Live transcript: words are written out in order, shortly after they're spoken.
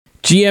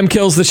GM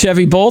kills the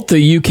Chevy Bolt,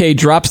 the UK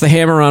drops the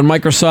hammer on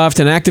Microsoft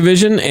and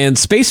Activision, and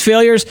space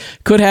failures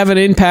could have an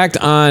impact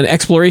on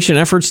exploration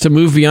efforts to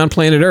move beyond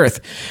planet Earth.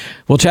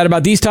 We'll chat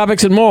about these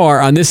topics and more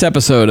on this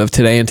episode of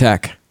Today in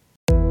Tech.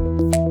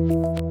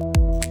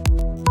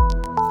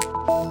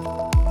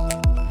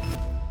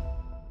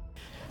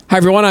 Hi,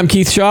 everyone. I'm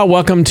Keith Shaw.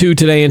 Welcome to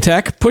Today in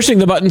Tech. Pushing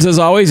the buttons, as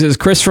always, is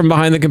Chris from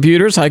Behind the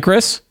Computers. Hi,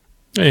 Chris.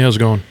 Hey, how's it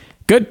going?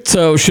 Good.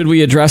 So should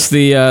we address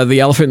the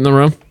elephant in the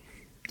room?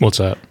 What's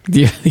that?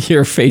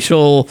 Your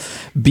facial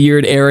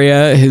beard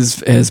area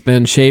has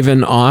been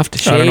shaven off.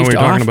 I don't know what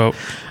you're talking about.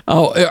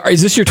 Oh,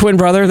 is this your twin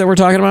brother that we're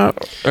talking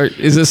about? Or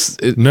is this...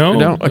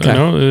 No, okay.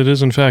 No, it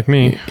is in fact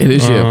me. It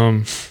is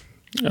you.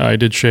 I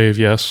did shave,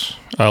 yes.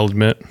 I'll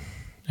admit,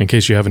 in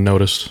case you haven't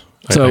noticed.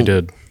 I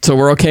did. So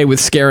we're okay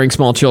with scaring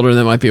small children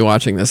that might be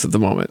watching this at the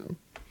moment?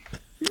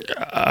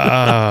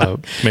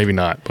 Maybe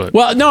not, but...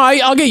 Well, no,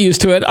 I'll get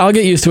used to it.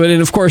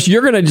 And of course,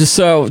 you're going to just...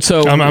 So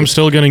I'm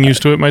still getting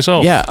used to it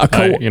myself. Yeah,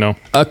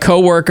 a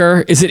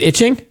coworker... Is it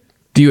itching?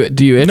 Do you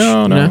itch?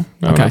 No, okay.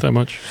 Not that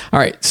much. All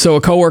right. So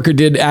a coworker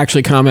did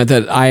actually comment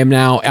that I am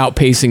now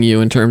outpacing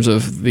you in terms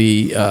of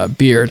the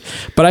beard.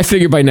 But I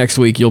figure by next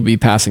week you'll be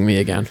passing me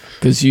again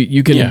because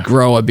you can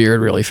grow a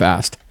beard really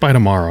fast. By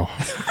tomorrow,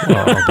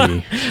 I'll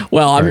be.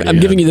 Well, I'm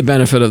giving you the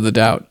benefit of the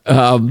doubt.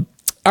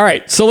 All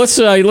right, so let's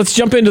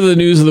jump into the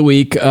news of the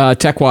week,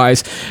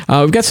 tech-wise.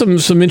 We've got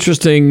some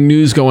interesting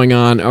news going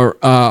on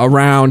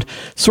around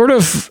sort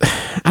of,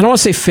 I don't want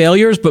to say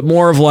failures, but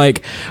more of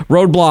like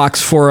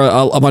roadblocks for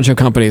a bunch of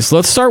companies. So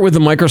let's start with the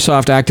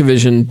Microsoft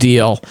Activision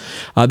deal.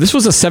 This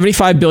was a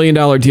 $75 billion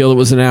deal that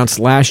was announced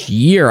last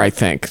year, I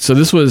think. So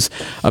this was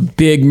a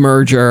big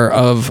merger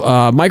of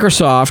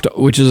Microsoft,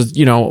 which is,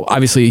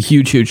 obviously a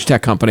huge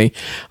tech company.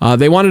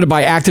 They wanted to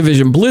buy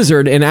Activision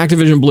Blizzard, and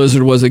Activision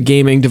Blizzard was a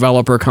gaming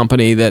developer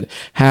company that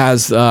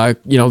has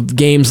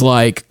games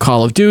like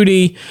Call of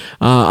Duty.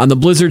 On the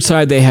Blizzard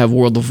side, they have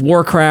World of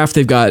Warcraft.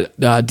 They've got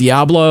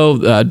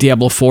Diablo.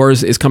 Diablo 4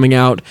 is coming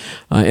out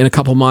in a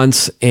couple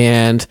months,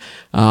 and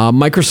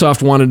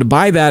Microsoft wanted to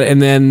buy that.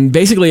 And then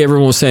basically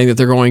everyone was saying that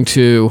they're going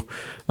to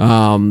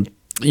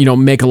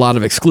make a lot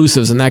of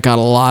exclusives, and that got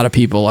a lot of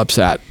people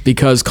upset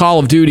because Call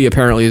of Duty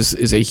apparently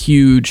is a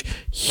huge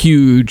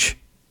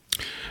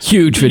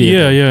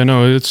video game. Yeah,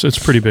 no, it's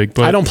pretty big.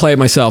 But I don't play it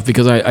myself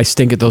because I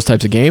stink at those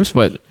types of games,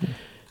 but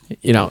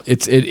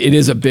it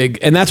is a big,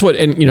 and that's what,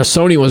 and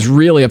Sony was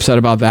really upset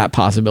about that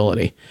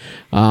possibility.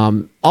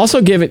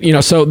 Also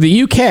given, so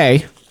the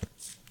UK,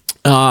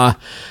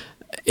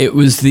 it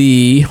was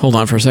hold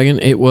on for a second.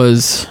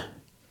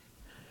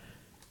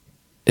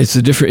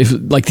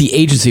 Like the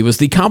agency was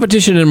the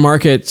Competition and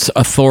Markets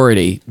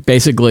Authority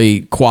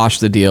basically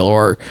quashed the deal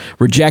or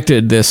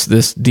rejected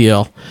this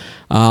deal.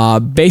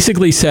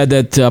 Basically said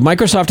that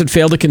Microsoft had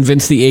failed to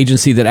convince the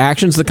agency that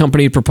actions the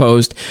company had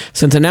proposed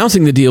since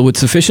announcing the deal would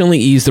sufficiently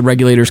ease the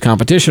regulator's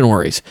competition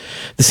worries.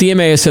 The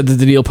CMA has said that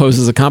the deal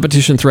poses a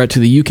competition threat to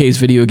the UK's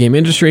video game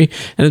industry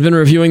and has been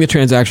reviewing the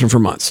transaction for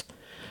months.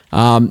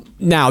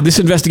 Now, this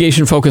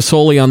investigation focused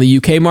solely on the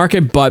UK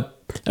market, but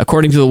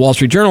according to the Wall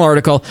Street Journal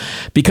article,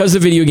 because the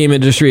video game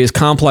industry is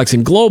complex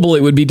and global,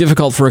 it would be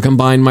difficult for a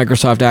combined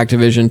Microsoft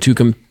Activision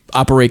to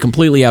operate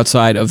completely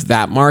outside of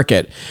that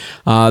market.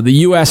 The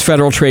U.S.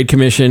 Federal Trade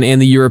Commission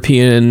and the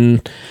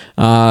European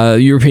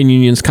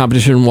Union's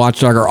competition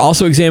watchdog are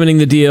also examining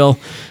the deal.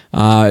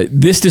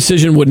 This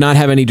decision would not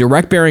have any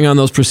direct bearing on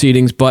those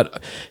proceedings,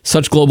 but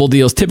such global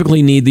deals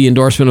typically need the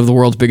endorsement of the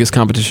world's biggest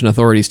competition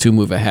authorities to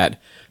move ahead.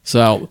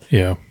 So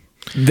yeah.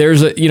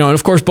 There's and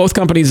of course, both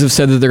companies have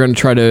said that they're going to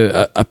try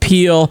to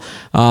appeal.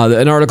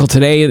 An article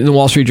today in the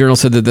Wall Street Journal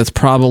said that that's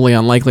probably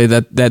unlikely.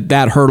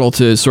 That hurdle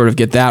to sort of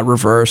get that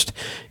reversed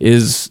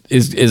is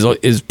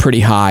pretty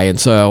high, and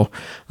so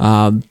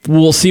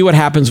we'll see what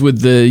happens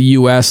with the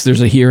U.S.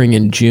 There's a hearing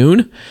in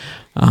June,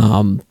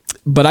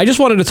 but I just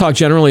wanted to talk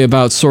generally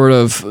about sort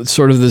of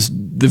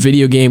the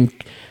video game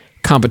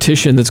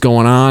competition that's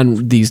going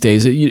on these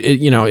days. It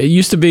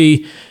used to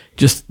be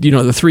just,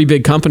 the three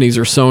big companies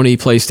are Sony,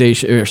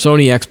 PlayStation, or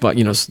Sony, Xbox,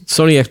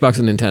 Sony, Xbox,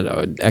 and Nintendo,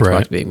 and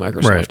Xbox being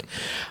Microsoft.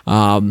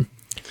 Right.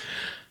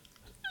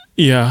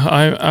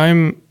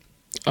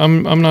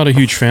 I'm not a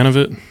huge fan of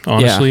it,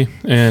 honestly.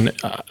 Yeah. And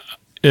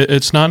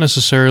it's not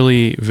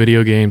necessarily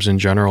video games in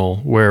general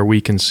where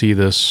we can see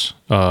this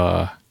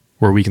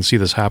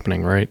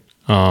happening, right?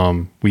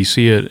 We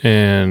see it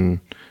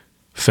in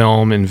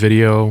film and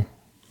video,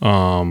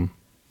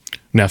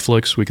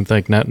 Netflix. We can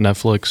thank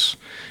Netflix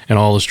and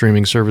all the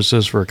streaming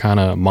services for kind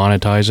of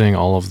monetizing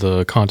all of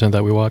the content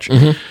that we watch.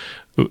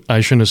 Mm-hmm.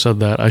 I shouldn't have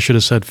said that. I should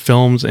have said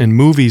films and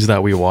movies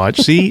that we watch.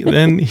 See,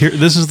 then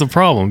this is the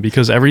problem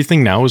because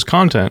everything now is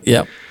content.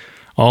 Yep.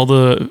 All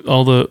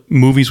the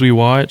movies we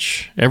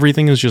watch,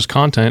 everything is just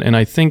content. And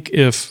I think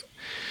if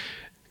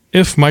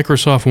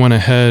Microsoft went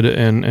ahead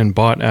and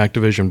bought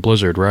Activision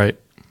Blizzard, right,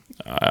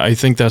 I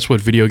think that's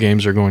what video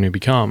games are going to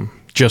become.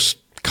 Just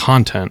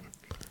content.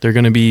 They're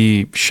going to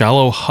be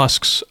shallow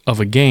husks of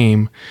a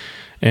game,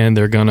 and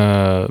they're going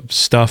to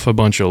stuff a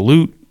bunch of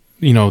loot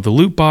the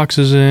loot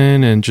boxes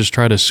in and just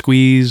try to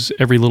squeeze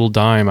every little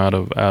dime out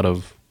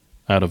of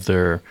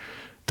their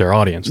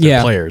audience,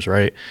 their players,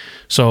 right?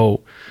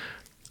 So,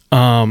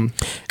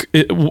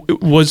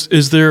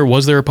 was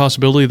there a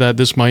possibility that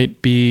this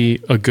might be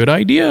a good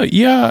idea?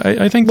 Yeah,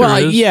 I think there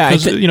is. Yeah,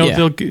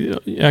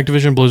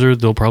 Activision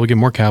Blizzard, they'll probably get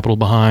more capital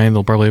behind.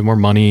 They'll probably have more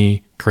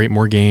money, create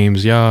more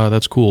games. Yeah,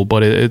 that's cool.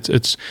 But I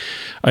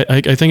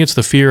think it's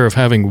the fear of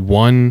having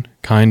one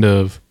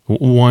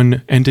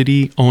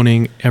entity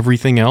owning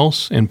everything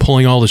else and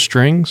pulling all the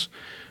strings,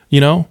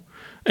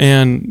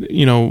 and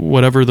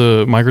whatever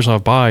the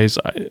Microsoft buys.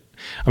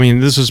 I mean,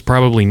 this is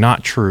probably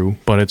not true,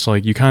 but it's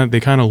like they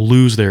kind of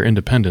lose their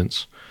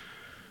independence,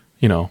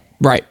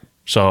 Right.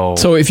 So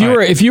if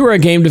you were a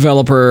game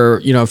developer,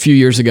 a few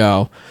years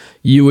ago,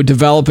 you would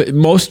develop it.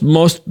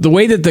 Most the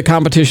way that the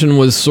competition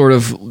was sort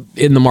of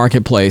in the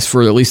marketplace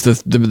for at least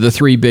the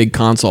three big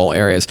console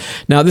areas.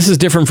 Now, this is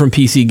different from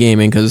PC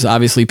gaming because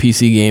obviously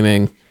PC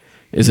gaming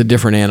is a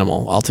different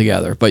animal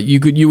altogether. But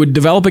you would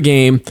develop a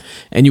game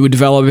and you would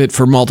develop it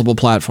for multiple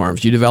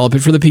platforms. You develop it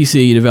for the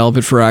PC, you develop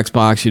it for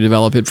Xbox, you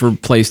develop it for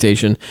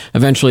PlayStation.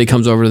 Eventually it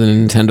comes over to the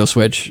Nintendo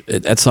Switch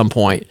at some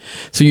point.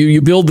 So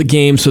you build the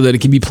game so that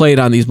it can be played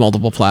on these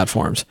multiple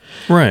platforms.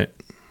 Right.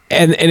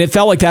 And it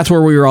felt like that's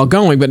where we were all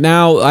going. But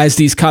now, as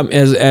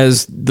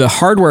as the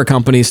hardware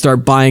companies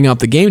start buying up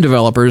the game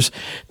developers,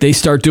 they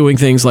start doing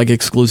things like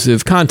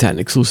exclusive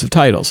content, exclusive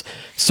titles.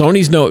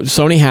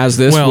 Sony has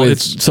this with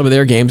some of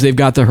their games. They've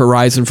got the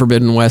Horizon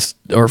Forbidden West,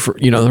 or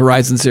the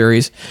Horizon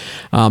series.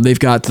 They've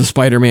got the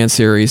Spider-Man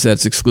series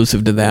that's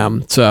exclusive to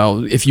them.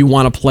 So if you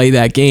want to play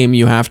that game,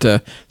 you have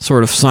to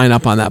sort of sign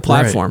up on that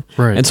platform.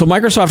 Right. And so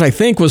Microsoft, I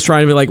think, was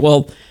trying to be like,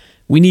 well,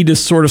 we need to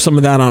sort of some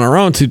of that on our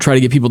own to try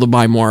to get people to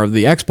buy more of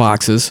the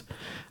Xboxes,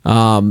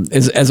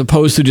 as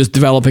opposed to just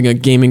developing a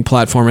gaming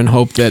platform and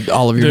hope that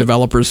all of your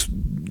developers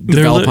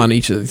develop on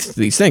each of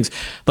these things.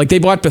 Like they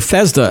bought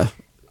Bethesda,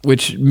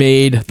 which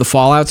made the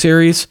Fallout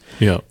series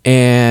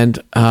and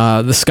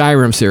the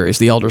Skyrim series,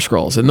 the Elder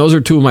Scrolls. And those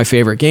are two of my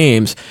favorite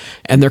games.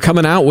 And they're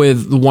coming out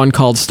with the one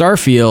called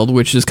Starfield,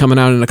 which is coming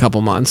out in a couple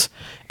months.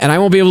 And I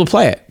won't be able to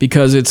play it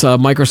because it's a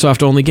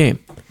Microsoft-only game.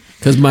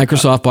 Because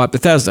Microsoft bought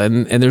Bethesda,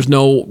 and there's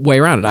no way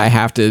around it. I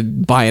have to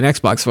buy an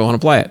Xbox if I want to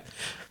play it.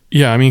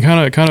 Yeah, I mean,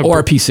 kind of, or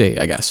a PC,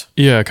 I guess.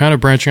 Yeah, kind of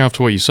branching off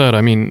to what you said.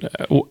 I mean,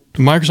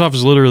 Microsoft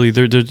is literally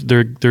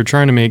they're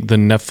trying to make the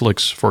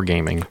Netflix for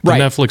gaming, the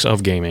Netflix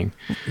of gaming,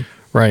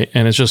 right?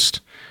 And it's just,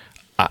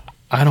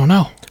 I don't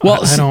know.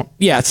 Well, I don't.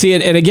 Yeah, see,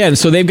 and again,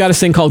 so they've got this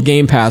thing called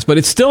Game Pass, but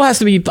it still has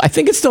to be. I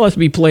think it still has to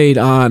be played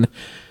on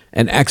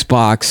an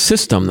Xbox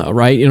system, though,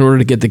 right? In order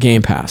to get the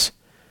Game Pass.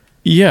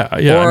 Yeah.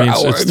 Or, I mean,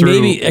 it's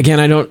through, maybe again,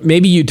 I don't.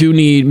 Maybe you do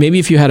need. Maybe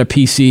if you had a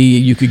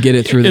PC, you could get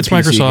it through. It's the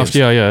PC Microsoft. games.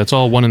 Yeah. It's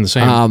all one and the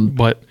same.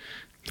 But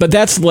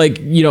that's like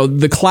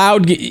the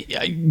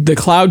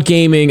cloud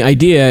gaming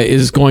idea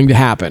is going to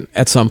happen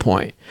at some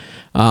point.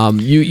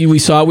 We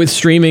saw it with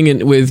streaming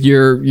and with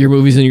your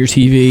movies and your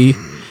TV.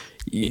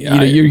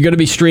 You're going to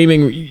be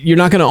streaming. You're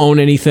not going to own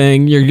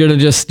anything. You're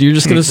just going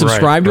to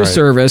subscribe to a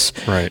service.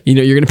 Right.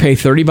 You're going to pay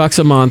 $30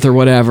 a month or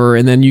whatever,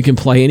 and then you can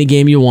play any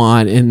game you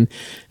want, and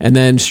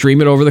then stream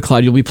it over the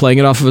cloud. You'll be playing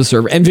it off of a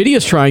server.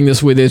 NVIDIA's trying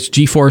this with its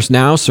GeForce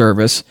Now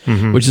service,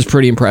 which is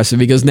pretty impressive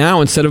because now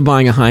instead of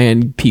buying a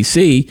high-end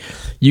PC,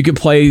 you can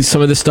play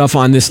some of this stuff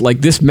on this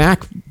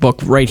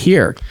MacBook right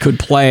here. Could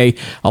play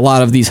a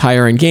lot of these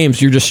higher-end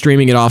games. You're just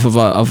streaming it off of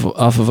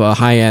a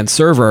high-end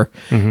server.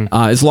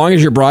 As long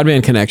as your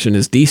broadband connection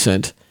is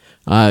decent,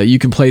 you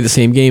can play the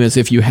same game as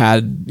if you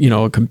had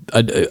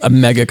a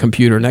mega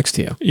computer next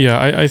to you.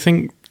 Yeah, I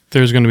think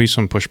there's going to be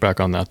some pushback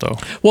on that, though.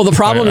 Well, the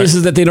problem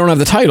is that they don't have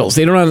the titles.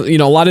 They don't have a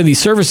lot of these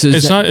services.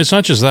 It's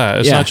not just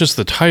that. It's not just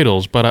the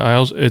titles, but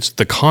it's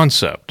the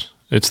concept.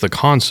 It's the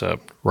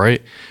concept,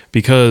 right?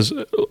 Because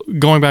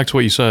going back to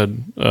what you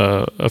said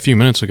a few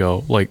minutes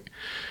ago, like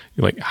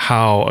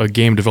how a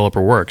game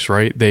developer works,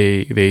 right?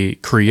 They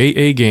create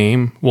a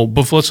game. Well,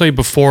 let's say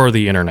before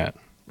the internet.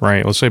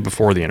 Right. Let's say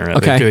before the internet.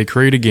 Okay. They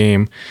create a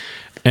game,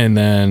 and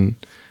then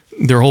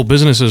their whole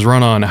business is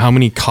run on how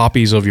many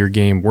copies of your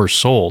game were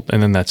sold,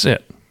 and then that's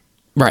it.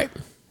 Right.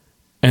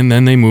 And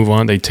then they move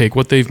on. They take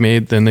what they've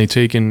made, then they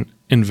take and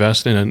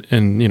invest in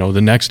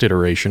the next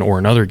iteration or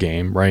another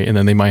game, right? And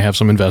then they might have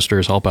some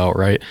investors help out,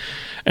 right?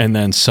 And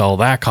then sell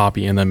that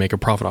copy and then make a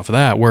profit off of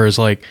that. Whereas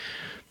like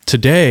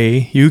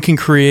today, you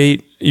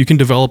can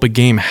develop a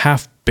game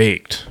half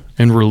baked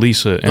and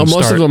release it and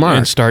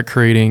start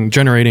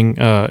generating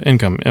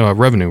income,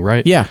 revenue,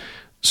 right? Yeah.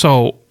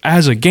 So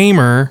as a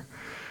gamer,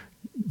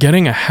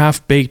 getting a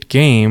half-baked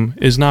game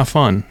is not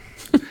fun.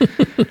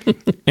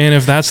 And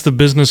if that's the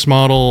business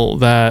model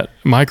that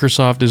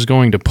Microsoft is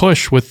going to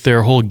push with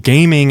their whole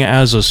gaming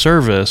as a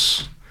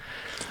service,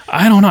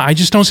 I don't know. I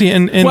just don't see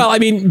it. Well, I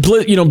mean,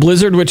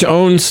 Blizzard, which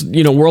owns,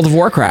 World of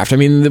Warcraft. I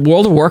mean, the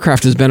World of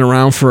Warcraft has been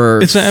around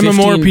for It's an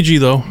MMORPG,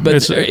 though. But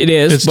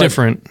it's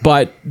different.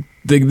 But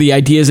the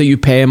idea is that you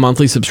pay a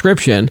monthly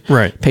subscription,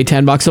 right? Pay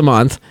 $10 a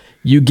month.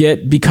 You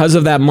get, because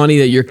of that money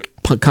that you're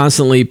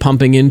constantly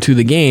pumping into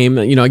the game,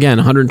 again,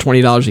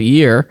 $120 a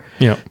year.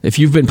 Yeah. If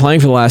you've been playing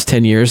for the last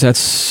 10 years,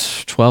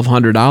 that's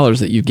 $1,200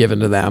 that you've given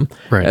to them,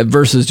 right?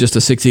 Versus just a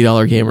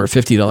 $60 game or a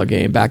 $50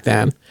 game back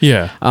then.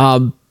 Yeah.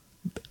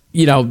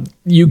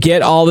 You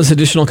get all this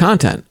additional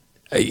content.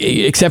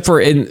 Except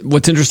for,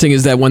 what's interesting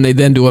is that when they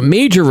then do a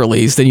major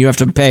release, then you have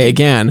to pay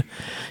again.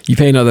 You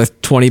pay another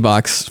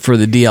 $20 for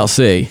the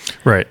DLC.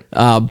 Right.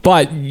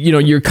 But,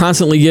 you're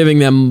constantly giving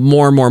them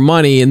more and more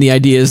money. And the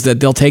idea is that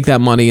they'll take that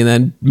money and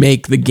then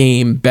make the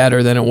game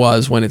better than it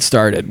was when it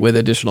started with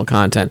additional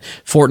content.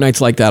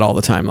 Fortnite's like that all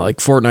the time. Like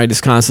Fortnite is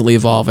constantly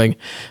evolving,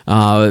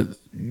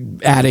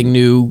 adding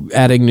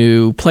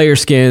new player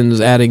skins,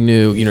 adding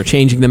new,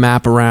 changing the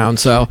map around.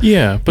 So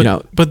yeah, but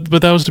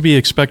that was to be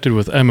expected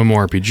with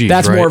MMORPGs.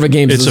 That's right? more of a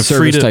games as a It's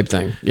service type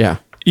thing. Yeah.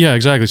 Yeah,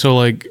 exactly. So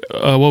like,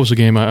 what was the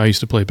game I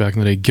used to play back in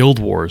the day? Guild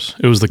Wars.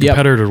 It was the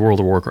competitor to World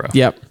of Warcraft.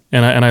 Yep.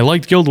 And I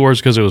liked Guild Wars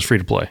because it was free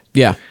to play.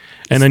 Yeah.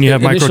 And then you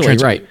have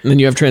microtransactions. Right. And then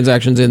you have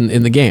transactions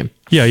in the game.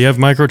 Yeah, you have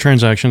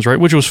microtransactions, right?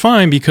 Which was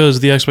fine because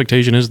the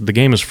expectation is the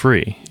game is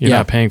free. You're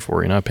not paying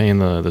for it. You're not paying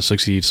the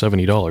 $60,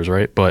 $70,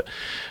 right?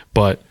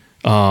 But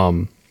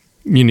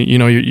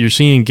you're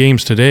seeing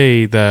games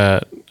today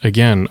that,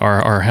 again,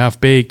 are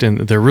half-baked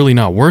and they're really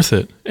not worth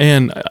it.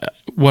 And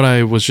what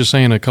I was just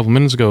saying a couple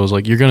minutes ago is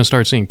like you're going to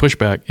start seeing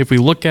pushback. If we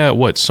look at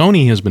what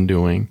Sony has been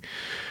doing,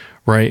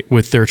 right,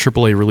 with their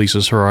AAA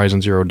releases,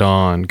 Horizon Zero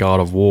Dawn, God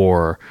of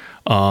War,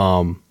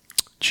 Elden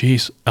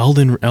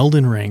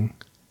Ring.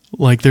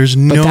 Like there's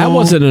no... But that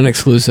wasn't an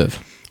exclusive.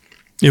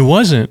 It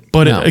wasn't.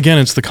 But again,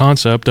 it's the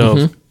concept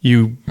of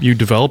you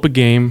develop a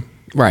game,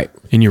 right,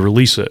 and you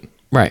release it.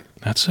 Right.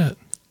 That's it.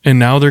 And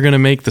now they're going to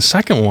make the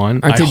second one.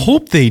 I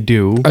hope they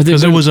do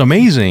because it was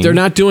amazing. They're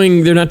not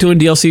doing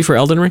DLC for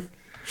Elden Ring?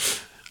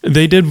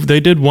 They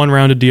did one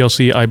round of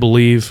DLC, I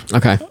believe.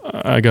 Okay.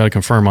 I got to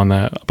confirm on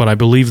that, but I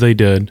believe they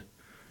did.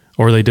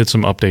 Or they did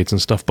some updates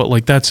and stuff, but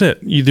like that's it.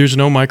 There's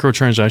no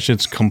microtransactions.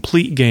 It's a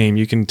complete game.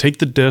 You can take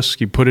the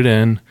disc, you put it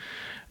in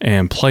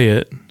and play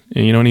it,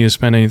 and you don't need to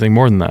spend anything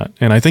more than that.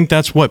 And I think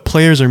that's what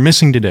players are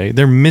missing today.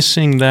 They're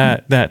missing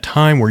that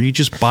time where you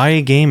just buy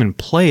a game and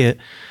play it.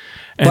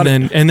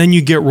 And then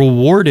you get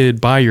rewarded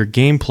by your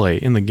gameplay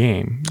in the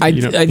game. I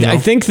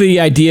think the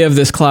idea of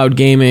this cloud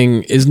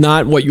gaming is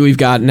not what we've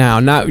got now.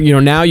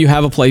 Now you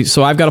have a place.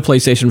 So I've got a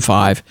PlayStation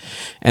 5,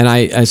 and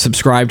I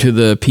subscribe to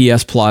the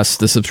PS Plus,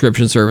 the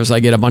subscription service.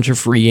 I get a bunch of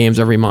free games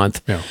every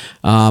month. Yeah.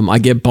 I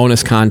get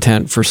bonus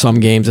content for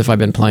some games if I've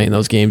been playing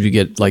those games. You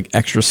get like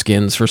extra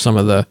skins for some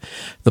of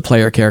the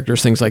player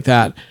characters, things like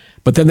that.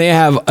 But then they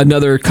have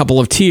another couple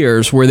of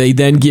tiers where they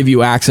then give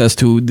you access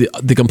to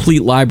the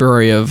complete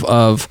library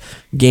of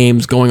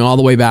games going all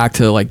the way back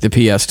to like the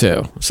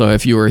PS2. So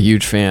if you were a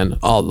huge fan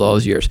all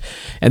those years,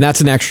 and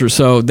that's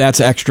that's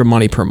extra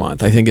money per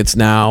month. I think it's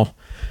now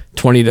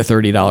 $20 to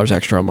 $30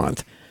 extra a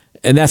month.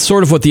 And that's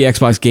sort of what the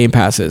Xbox Game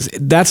Pass is.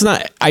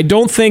 I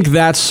don't think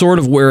that's sort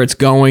of where it's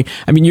going.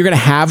 I mean, you're going to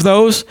have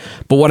those,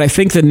 but what I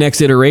think the next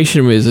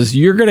iteration is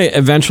you're going to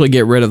eventually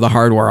get rid of the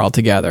hardware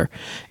altogether.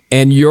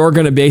 And you're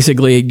going to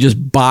basically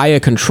just buy a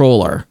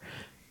controller,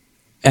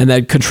 and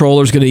that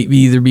controller is going to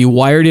either be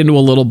wired into a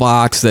little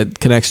box that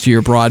connects to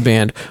your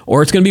broadband,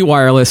 or it's going to be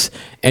wireless,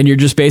 and you're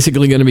just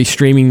basically going to be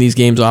streaming these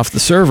games off the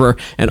server,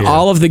 and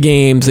all of the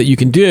games that you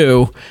can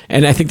do,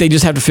 and I think they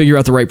just have to figure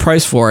out the right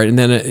price for it, and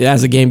then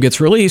as the game gets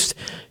released,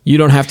 you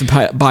don't have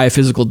to buy a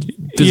physical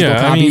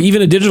copy,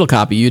 even a digital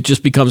copy. It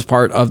just becomes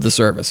part of the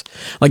service.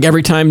 Like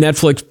every time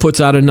Netflix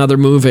puts out another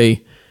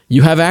movie,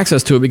 you have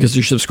access to it because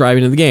you're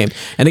subscribing to the game.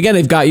 And again,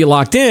 they've got you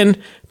locked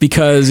in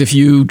because if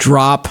you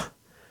drop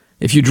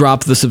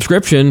the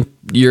subscription,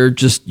 you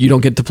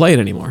don't get to play it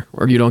anymore,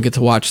 or you don't get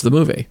to watch the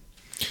movie.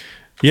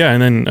 Yeah,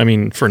 and then I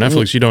mean, for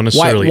Netflix, you don't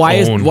necessarily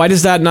own. Why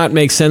does that not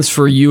make sense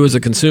for you as a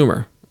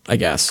consumer? I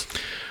guess.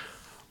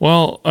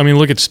 Well, I mean,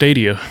 look at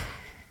Stadia.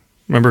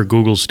 Remember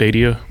Google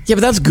Stadia? Yeah,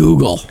 but that's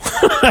Google.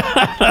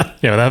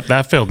 Yeah,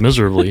 that failed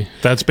miserably.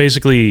 That's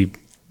basically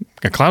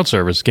a cloud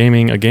service,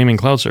 a gaming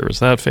cloud service.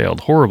 That failed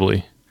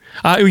horribly.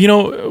 And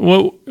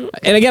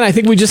again, I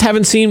think we just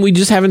haven't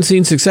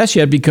seen success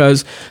yet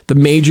because the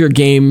major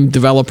game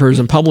developers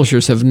and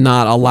publishers have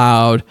not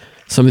allowed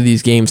some of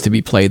these games to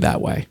be played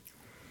that way.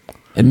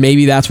 And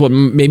maybe that's what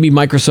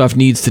Microsoft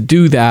needs to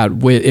do that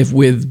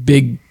with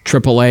big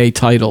AAA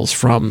titles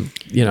from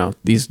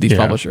these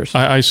publishers.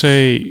 I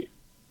think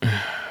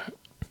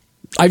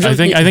at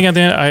the end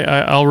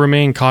I'll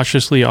remain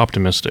cautiously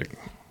optimistic.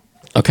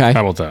 Okay.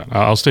 How about that?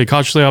 I'll stay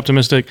cautiously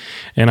optimistic,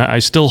 and I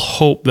still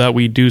hope that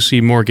we do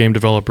see more game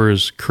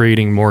developers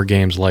creating more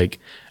games like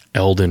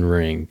Elden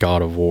Ring,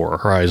 God of War,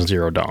 Horizon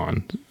Zero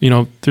Dawn.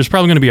 There's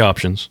probably going to be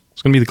options.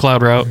 It's going to be the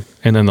cloud route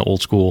and then the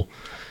old school,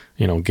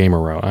 gamer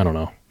route. I don't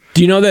know.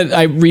 Do you know that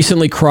I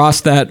recently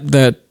crossed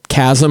that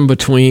chasm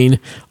between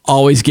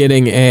always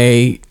getting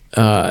a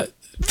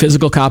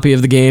physical copy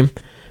of the game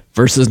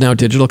versus now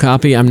digital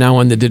copy? I'm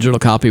now in the digital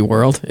copy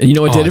world, and you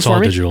know what did it for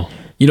me? Digital.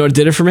 You know what it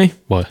did it for me?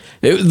 What?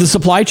 The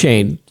supply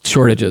chain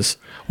shortages.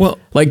 Well,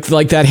 like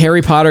that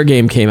Harry Potter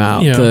game came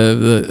out,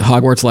 the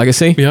Hogwarts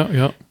Legacy.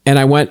 Yeah. And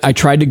I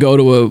tried to go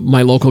to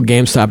my local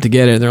GameStop to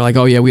get it, and they're like,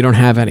 "Oh yeah, we don't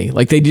have any."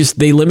 Like they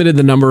limited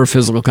the number of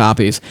physical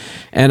copies.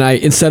 And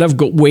instead of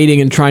waiting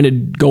and trying to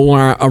go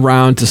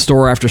around to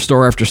store after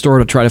store after store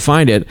to try to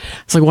find it,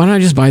 it's like, why don't I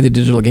just buy the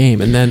digital game?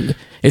 And then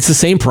it's the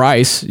same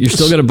price. You're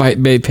still going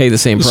to pay the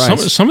same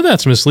price. Some of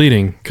that's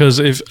misleading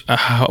because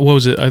what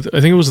was it? I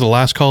think it was the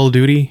last Call of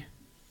Duty.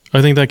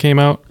 I think that came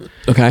out.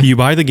 Okay. You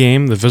buy the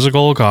game, the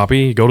physical copy,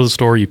 you go to the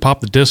store, you pop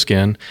the disc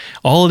in.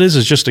 All it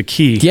is just a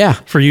key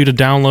for you to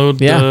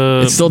download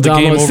it still the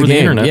game over the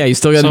internet. Yeah, you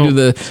still got to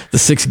do the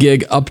 6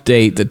 gig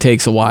update that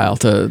takes a while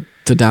to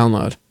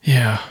download.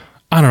 Yeah.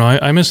 I don't know.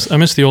 I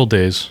miss the old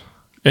days.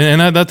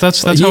 And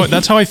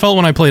that's how I felt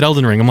when I played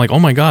Elden Ring. I'm like, "Oh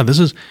my God,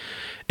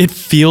 it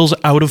feels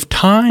out of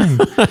time."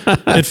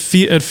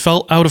 It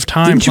felt out of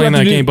time playing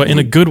that game, but in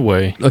a good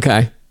way.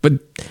 Okay. But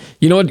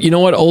you know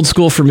what old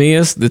school for me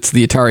is? It's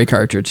the Atari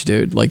cartridge,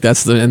 dude. Like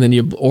that's or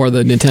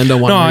the Nintendo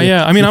one. No,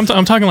 yeah. I mean, I'm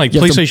talking like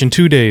PlayStation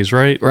 2 days,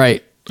 right?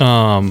 Right.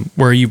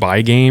 Where you buy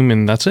a game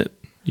and that's it.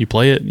 You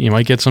play it. You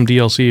might get some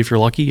DLC if you're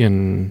lucky,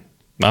 and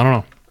I don't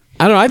know.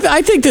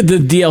 I think that the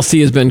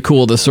DLC has been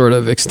cool to sort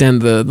of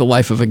extend the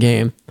life of a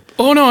game.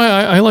 Oh no,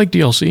 I like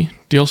DLC.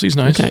 DLC's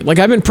nice. Okay. Like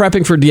I've been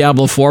prepping for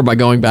Diablo 4 by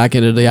going back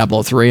into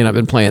Diablo 3, and I've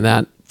been playing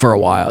that for a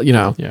while.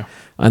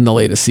 On the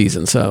latest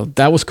season, so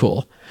that was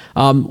cool.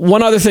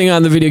 One other thing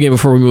on the video game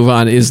before we move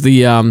on is do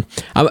you have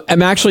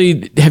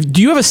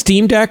a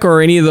Steam Deck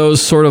or any of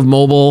those sort of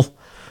mobile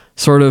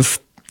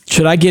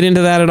should I get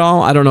into that at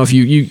all? I don't know if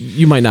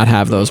you might not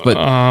have those, but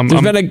I've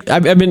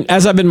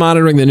been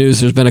monitoring the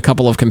news, there's been a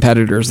couple of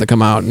competitors that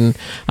come out, and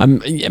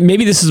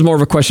maybe this is more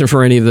of a question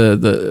for any of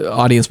the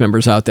audience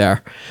members out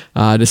there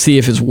to see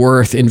if it's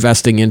worth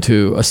investing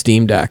into a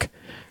Steam Deck.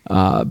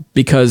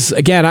 Because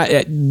again,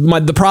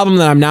 the problem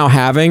that I'm now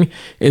having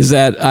is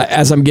that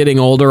as I'm getting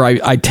older,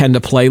 I tend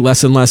to play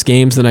less and less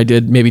games than I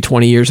did maybe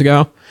 20 years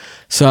ago.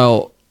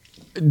 So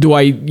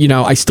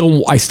I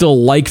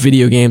still like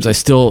video games. I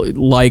still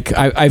like,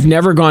 I've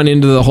never gone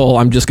into the whole,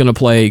 I'm just going to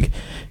play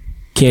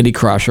Candy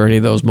Crush or any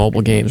of those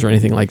mobile games or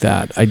anything like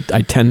that.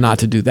 I tend not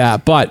to do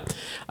that, but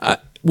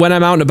when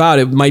I'm out and about,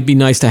 it might be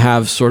nice to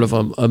have sort of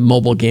a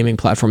mobile gaming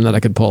platform that I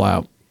could pull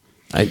out.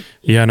 I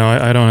don't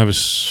have a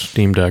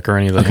Steam Deck or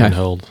any of the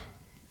handheld.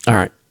 All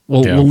right.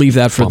 We'll leave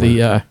that for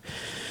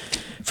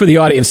the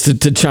audience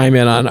to chime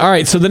in on. All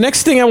right. So the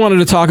next thing I wanted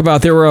to talk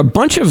about, there were a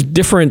bunch of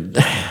different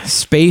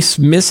space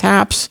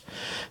mishaps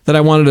that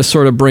I wanted to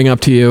sort of bring up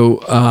to you.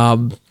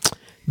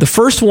 The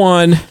first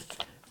one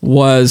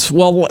was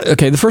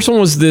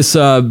this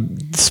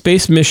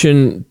space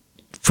mission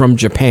from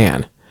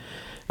Japan.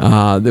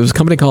 There was a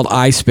company called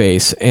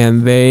iSpace,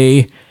 and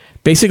they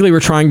basically were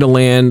trying to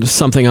land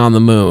something on the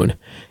moon,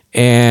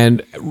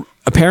 and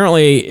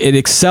apparently it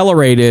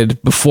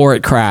accelerated before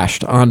it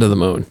crashed onto the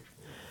moon.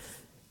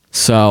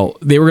 So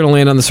they were going to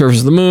land on the surface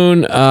of the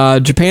moon.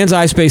 Japan's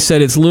iSpace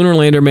said its lunar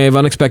lander may have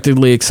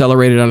unexpectedly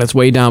accelerated on its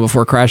way down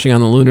before crashing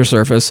on the lunar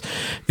surface.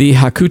 The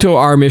Hakuto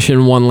R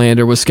Mission 1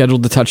 lander was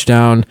scheduled to touch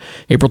down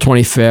April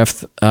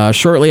 25th.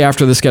 Shortly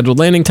after the scheduled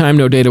landing time,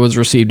 no data was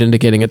received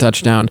indicating a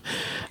touchdown.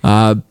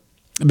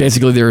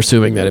 Basically, they're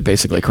assuming that it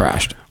basically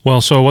crashed.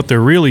 Well, so what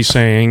they're really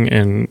saying,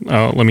 and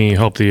let me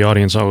help the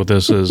audience out with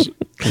this, is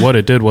what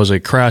it did was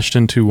it crashed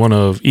into one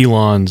of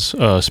Elon's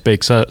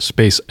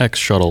SpaceX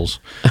shuttles.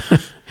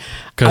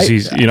 Because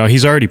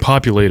he's already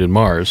populated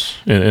Mars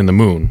and the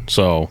moon.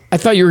 So I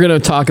thought you were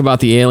going to talk about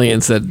the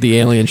aliens, that the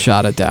aliens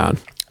shot it down.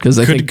 Because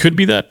I think could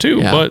be that too.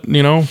 Yeah. But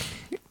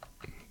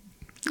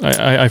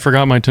I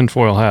forgot my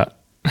tinfoil hat.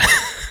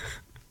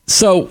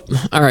 So,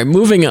 all right,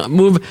 moving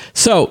on.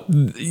 So,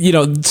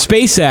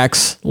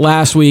 SpaceX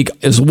last week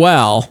as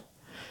well,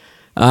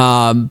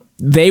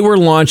 they were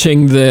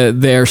launching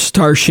their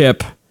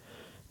Starship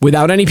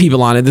without any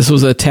people on it. This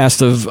was a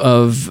test of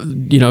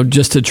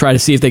just to try to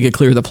see if they could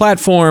clear the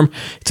platform.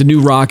 It's a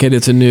new rocket.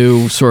 It's a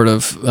new sort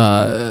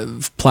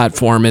of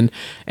platform, and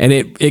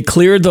it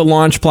cleared the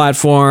launch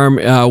platform.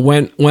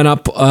 Went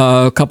up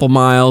a couple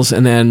miles,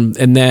 and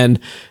then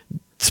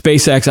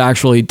SpaceX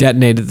actually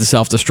detonated the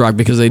self-destruct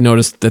because they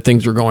noticed that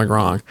things were going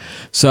wrong.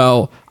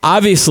 So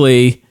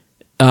obviously,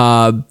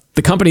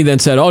 the company then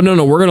said, "Oh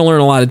no, we're going to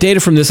learn a lot of data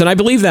from this," and I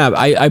believe that.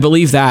 I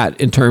believe that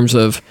in terms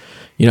of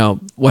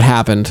what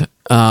happened.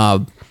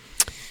 The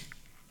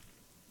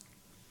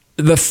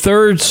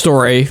third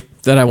story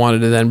that I wanted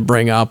to then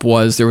bring up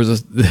was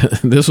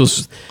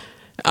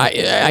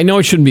I know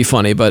it shouldn't be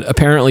funny, but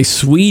apparently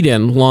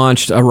Sweden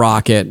launched a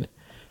rocket.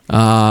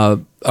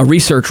 A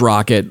research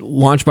rocket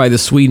launched by the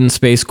Sweden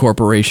Space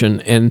Corporation,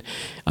 and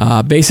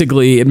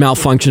basically it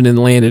malfunctioned and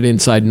landed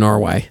inside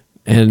Norway.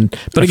 But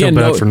again,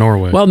 feel bad for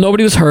Norway. Well,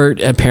 nobody was hurt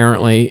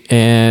apparently,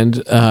 and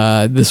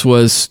this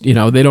was they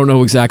don't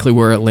know exactly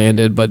where it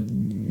landed, but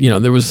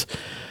there was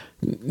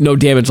no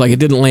damage. Like it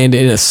didn't land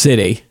in a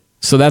city,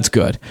 so that's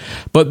good.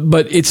 But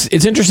it's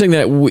interesting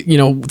that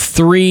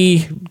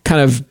three kind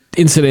of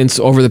incidents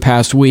over the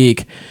past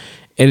week.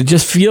 And it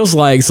just feels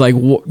like it's like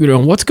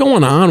what's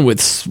going on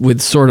with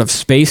sort of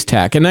space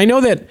tech. And I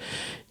know that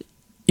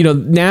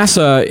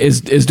NASA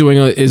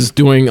is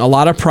doing a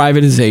lot of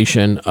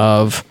privatization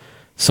of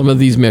some of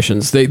these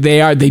missions.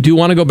 They do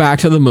want to go back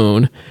to the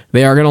moon.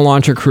 They are going to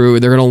launch a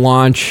crew. They're going to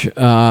launch,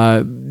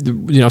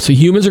 so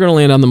humans are going to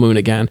land on the moon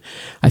again.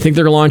 I think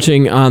they're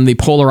launching on the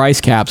polar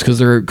ice caps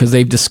because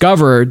they've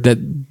discovered that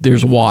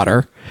there's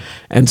water,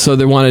 and so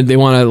they want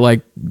to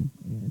like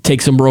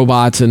take some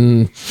robots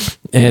and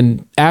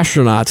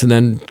astronauts and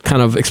then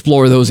kind of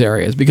explore those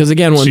areas, because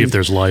again, see if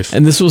there's life.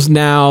 And this was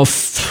now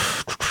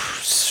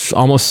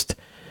almost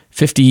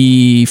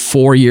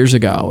 54 years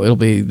ago.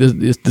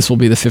 This will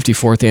be the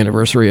 54th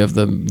anniversary of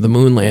the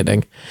moon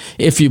landing,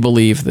 if you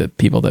believe the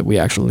people that we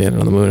actually landed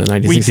on the moon in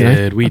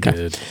 1969. We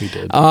did.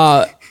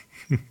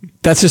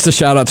 That's just a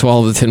shout out to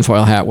all of the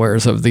tinfoil hat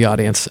wearers of the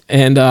audience.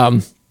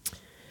 And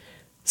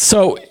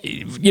so,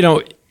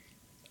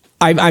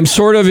 I'm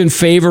sort of in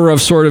favor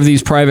of sort of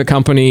these private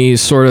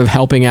companies sort of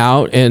helping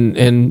out, and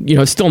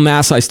it's still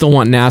NASA. I still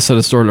want NASA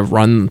to sort of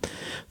run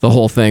the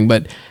whole thing.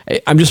 But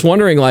I'm just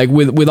wondering, like,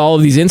 with all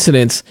of these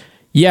incidents,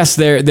 yes,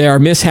 there are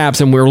mishaps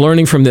and we're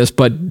learning from this,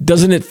 but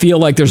doesn't it feel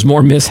like there's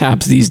more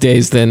mishaps these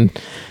days than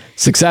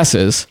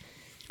successes?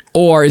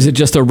 Or is it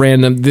just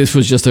this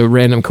was just a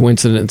random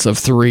coincidence of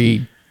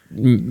three,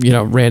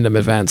 random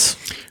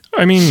events?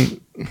 I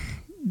mean,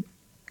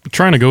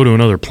 trying to go to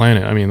another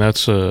planet, I mean,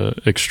 that's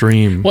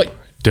extreme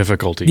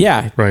difficulty.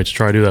 Yeah. Right, to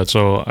try to do that.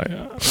 So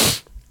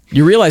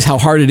you realize how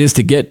hard it is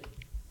to get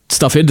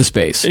stuff into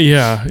space.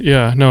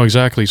 Yeah, no,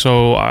 exactly.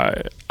 So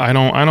I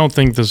don't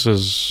think this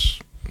is,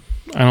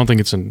 I don't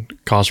think it's a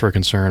cause for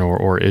concern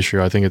or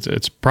issue. I think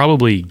it's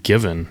probably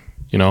given,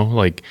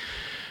 like,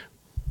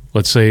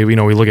 let's say, we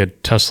look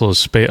at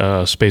Tesla's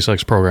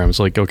SpaceX programs,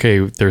 like, okay,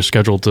 they're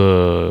scheduled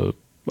to,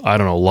 I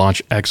don't know,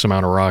 launch X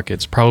amount of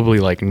rockets. Probably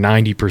like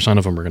 90%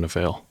 of them are going to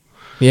fail.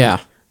 Yeah.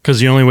 Because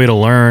the only way to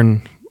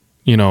learn,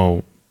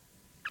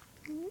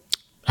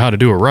 how to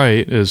do it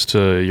right is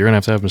you're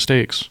going to have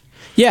mistakes.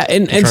 Yeah,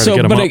 and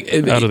so, but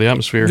out of the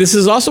atmosphere. This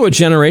is also a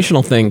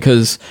generational thing,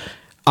 because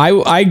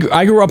I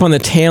grew up on the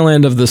tail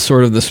end of the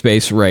sort of the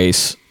space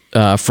race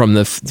from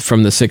the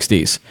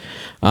 60s.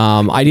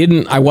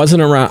 I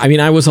wasn't around. I mean,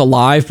 I was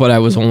alive, but I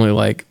was only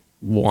like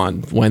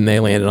one when they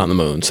landed on the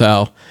moon.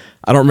 So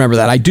I don't remember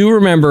that. I do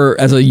remember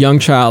as a young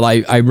child,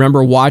 I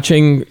remember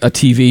watching a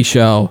TV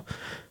show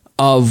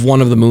of one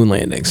of the moon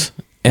landings.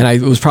 And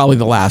it was probably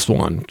the last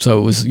one. So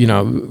it was,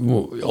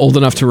 old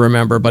enough to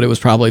remember, but it was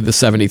probably the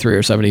 73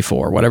 or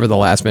 74, whatever the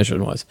last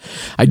mission was.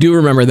 I do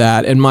remember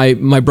that. And my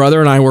brother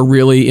and I were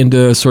really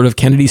into sort of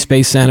Kennedy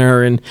Space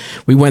Center. And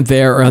we went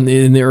there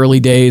in the early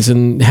days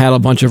and had a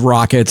bunch of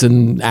rockets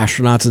and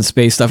astronauts and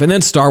space stuff. And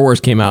then Star Wars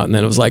came out, and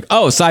then it was like,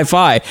 oh,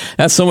 sci-fi.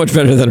 That's so much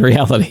better than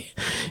reality,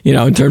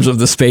 in terms of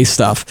the space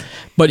stuff.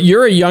 But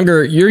you're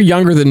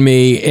younger than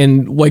me.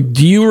 And like,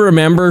 do you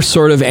remember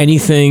sort of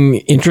anything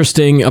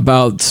interesting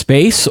about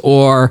space?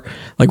 Or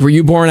like, were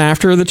you born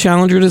after the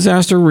Challenger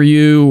disaster? Do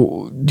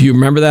you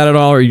remember that at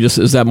all? Or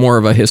is that more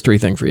of a history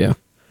thing for you?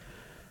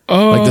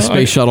 Like the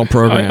space shuttle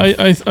program?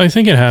 I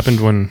think it happened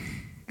when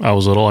I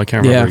was little. I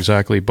can't remember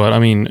exactly. But I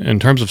mean, in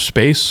terms of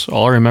space,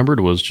 all I remembered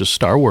was just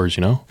Star Wars,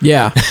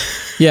 Yeah.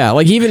 Yeah.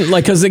 Like even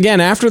like, cause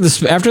again, after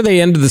they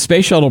ended the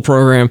space shuttle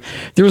program,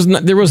 there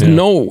was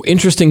no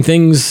interesting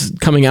things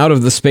coming out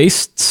of the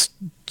space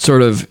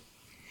sort of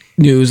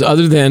news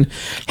other than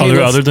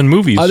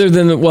movies,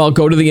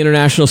 go to the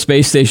International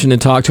Space Station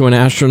and talk to an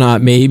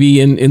astronaut, maybe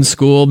in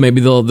school,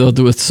 maybe they'll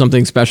do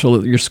something special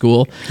at your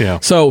school. Yeah.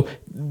 So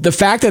the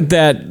fact that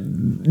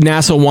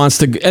NASA wants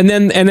to, and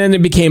then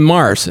it became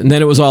Mars, and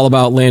then it was all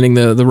about landing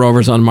the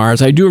rovers on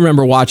Mars. I do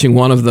remember watching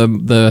one of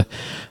the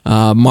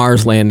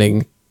Mars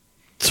landing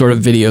sort of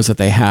videos that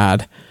they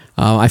had.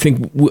 I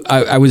think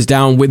I was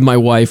down with my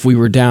wife. We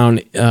were down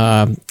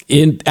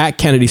at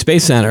Kennedy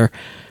Space Center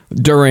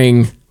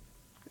during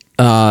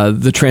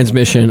the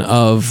transmission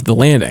of the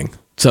landing.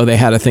 So they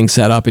had a thing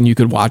set up and you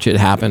could watch it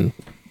happen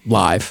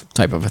live,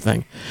 type of a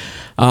thing.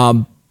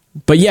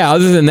 But yeah,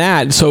 other than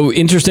that, so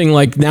interesting,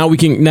 like now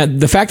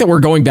the fact that we're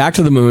going back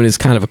to the moon is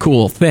kind of a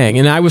cool thing.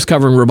 And I was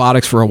covering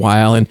robotics for a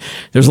while, and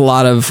there's a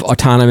lot of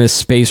autonomous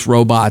space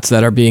robots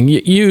that are being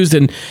used.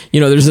 And,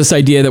 there's this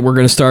idea that we're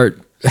going to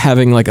start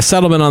having like a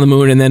settlement on the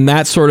moon, and then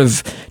that sort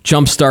of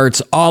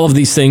jumpstarts all of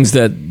these things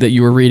that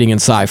you were reading in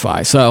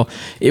sci-fi. So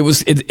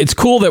it's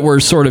cool that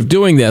we're sort of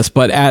doing this,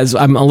 but as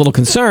I'm a little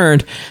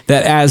concerned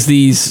that as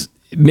these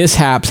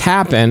mishaps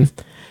happen,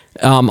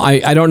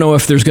 I don't know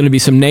if there's going to be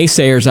some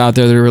naysayers out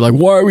there that are like,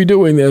 why are we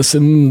doing this?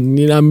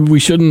 And we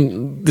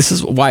shouldn't. This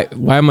is why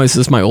is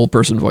this my old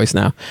person voice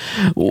now?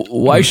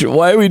 Why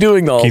are we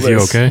doing all Keith,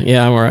 this? You okay?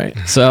 Yeah, I'm all right.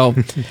 So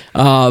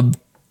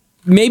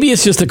maybe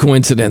it's just a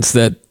coincidence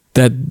that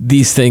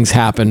these things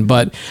happen,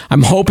 but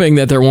I'm hoping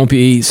that there won't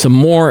be some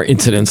more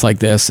incidents like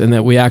this, and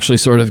that we actually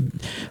sort of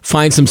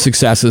find some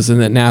successes,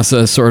 and that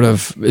NASA sort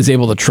of is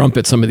able to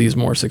trumpet some of these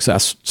more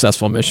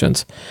successful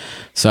missions.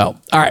 So,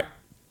 all right.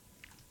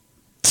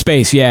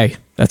 Space, yay.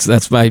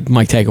 That's my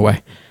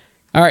takeaway.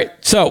 All right.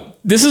 So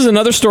this is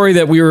another story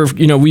that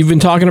we've been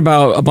talking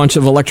about a bunch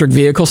of electric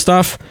vehicle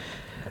stuff.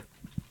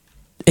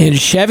 And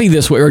Chevy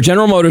this week, or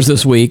General Motors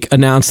this week,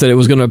 announced that it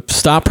was going to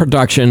stop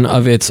production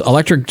of its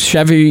electric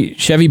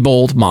Chevy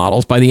Bolt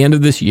models by the end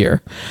of this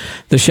year.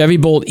 The Chevy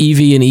Bolt EV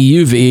and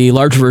EUV,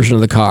 large version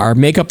of the car,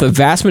 make up the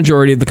vast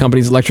majority of the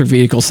company's electric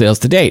vehicle sales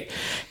to date.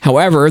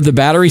 However, the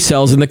battery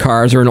cells in the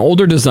cars are an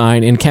older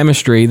design and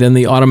chemistry than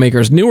the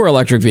automaker's newer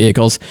electric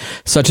vehicles,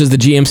 such as the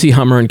GMC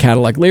Hummer and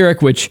Cadillac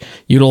Lyriq, which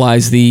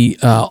utilize the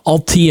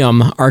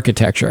Ultium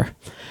architecture.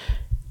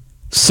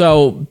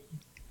 So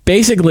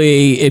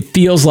basically, it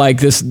feels like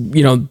this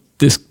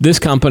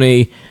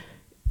company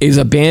is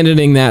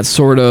abandoning that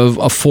sort of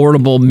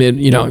affordable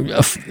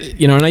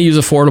and I use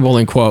affordable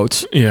in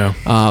quotes. Yeah.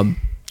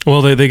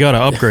 Well, they got to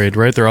upgrade,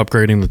 right? They're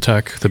upgrading the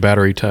tech, the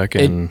battery tech,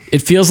 and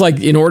it feels like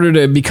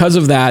because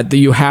of that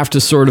you have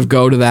to sort of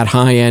go to that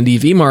high end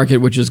EV market,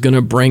 which is going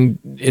to bring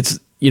it's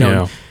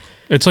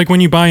like when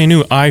you buy a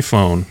new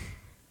iPhone,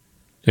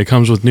 it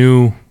comes with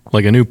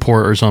like a new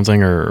port or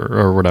something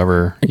or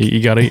whatever.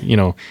 You gotta,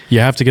 you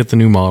have to get the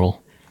new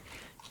model.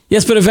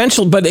 Yes, but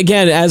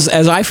again, as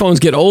iPhones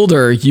get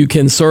older, you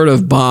can sort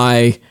of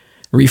buy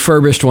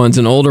refurbished ones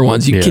and older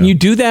ones. Can you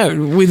do that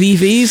with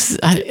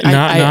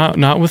EVs?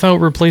 Not without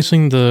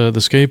replacing the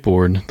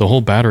skateboard, the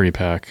whole battery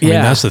pack. I mean,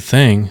 that's the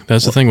thing.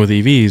 That's the thing with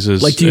EVs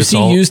is like, do you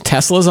see used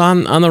Teslas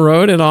on the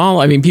road at all?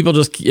 I mean, people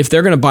if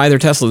they're going to buy their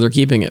Tesla, they're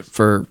keeping it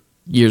for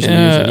years and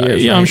years and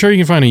years. Yeah, right? I'm sure you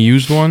can find a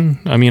used one.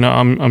 I mean,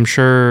 I'm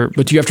sure.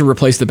 But do you have to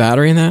replace the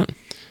battery in that?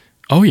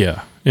 Oh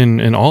yeah,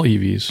 in all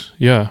EVs,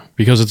 yeah,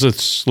 because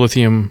it's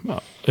lithium.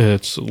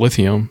 It's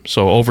lithium,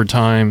 so over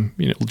time,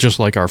 just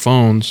like our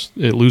phones,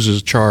 it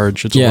loses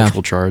charge. It's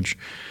electrical charge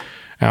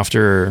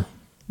after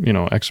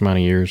X amount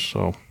of years.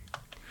 So,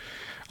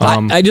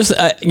 I'm not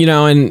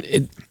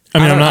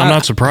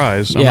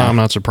surprised. Yeah. I'm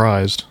not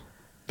surprised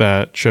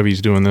that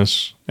Chevy's doing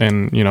this,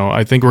 and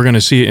I think we're going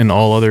to see it in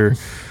all other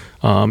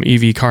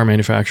EV car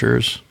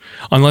manufacturers,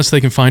 unless they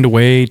can find a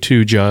way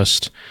to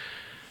just,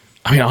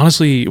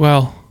 honestly,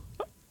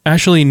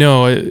 actually,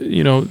 no,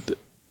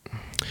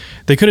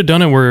 they could have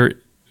done it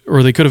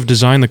or they could have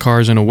designed the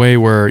cars in a way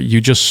where you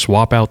just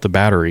swap out the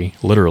battery,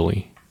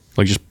 literally.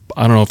 Like,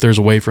 I don't know if there's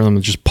a way for them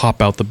to just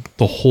pop out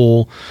the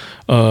whole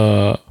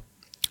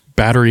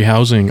battery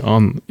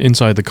housing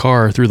inside the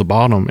car through the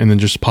bottom and then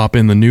just pop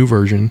in the new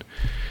version.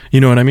 You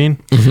know what I mean?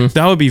 Mm-hmm.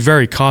 That would be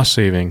very cost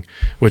saving,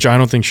 which I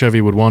don't think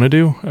Chevy would want to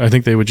do. I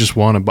think they would just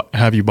want to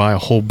have you buy a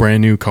whole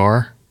brand new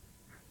car.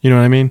 You know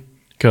what I mean?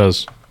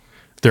 Because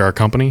they're our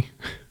company.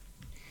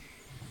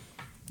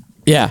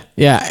 Yeah.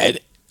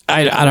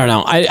 I don't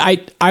know.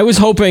 I was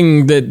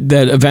hoping that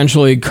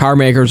eventually car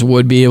makers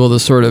would be able to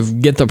sort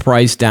of get the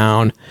price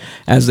down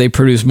as they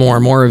produce more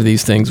and more of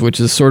these things, which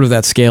is sort of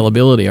that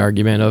scalability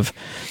argument of,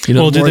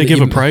 Well, did they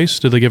give a price?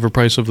 Did they give a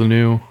price of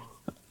their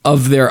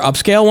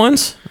upscale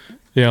ones?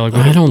 Yeah,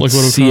 I don't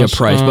see a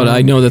price, but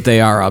I know that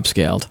they are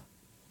upscaled.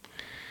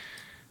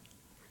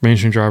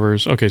 Mainstream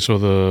drivers. Okay, so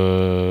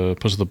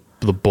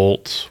the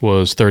Bolt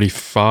was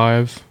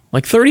 35.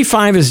 Like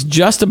 35 is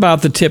just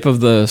about the tip of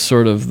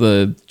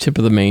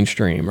the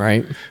mainstream,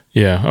 right?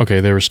 Yeah.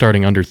 Okay, they were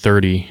starting under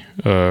 30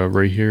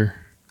 right here.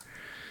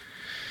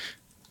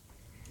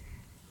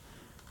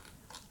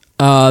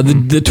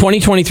 The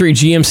 2023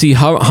 GMC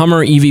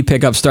Hummer EV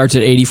pickup starts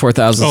at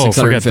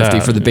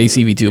 $84,650 for the base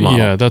EV2 model.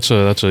 Yeah, that's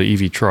a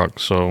EV truck.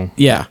 So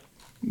yeah,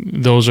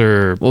 those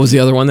are. What was the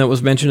other one that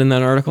was mentioned in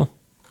that article?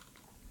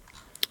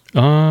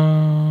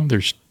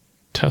 There's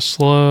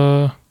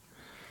Tesla.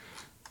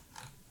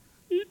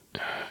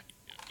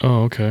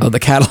 Oh, okay. Oh,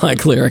 the Cadillac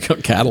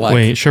Lyriq. Cadillac.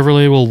 Wait,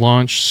 Chevrolet will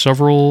launch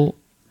several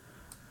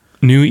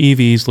new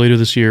EVs later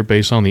this year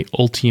based on the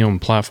Ultium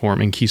platform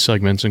in key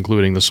segments,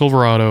 including the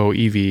Silverado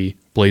EV,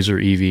 Blazer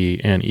EV,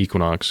 and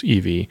Equinox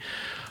EV.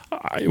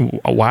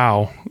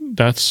 Wow,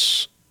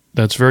 that's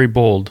very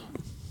bold.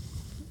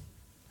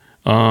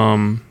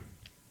 I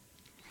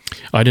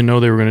didn't know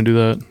they were going to do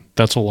that.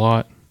 That's a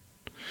lot.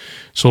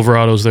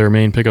 Silverado's their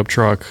main pickup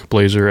truck,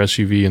 Blazer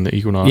SUV, and the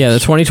Equinox. Yeah, the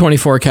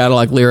 2024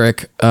 Cadillac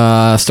Lyriq,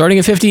 starting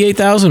at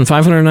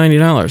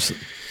 $58,590.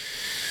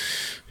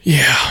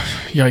 Yeah,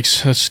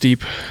 yikes, that's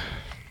steep.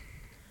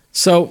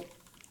 So,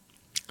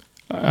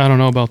 I don't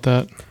know about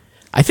that.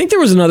 I think there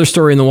was another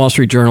story in the Wall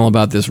Street Journal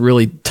about this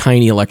really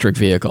tiny electric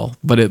vehicle,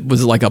 but it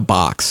was like a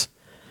box.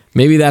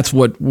 Maybe that's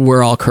what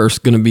we're all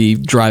cursed going to be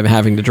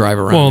having to drive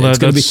around. Well,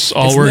 that's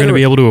all we're going to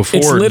be able to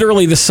afford. It's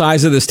literally the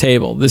size of this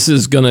table. This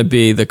is going to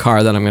be the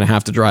car that I'm going to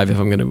have to drive if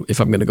I'm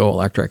going to go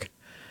electric.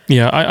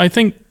 Yeah, I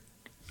think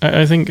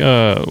let's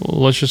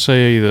just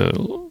say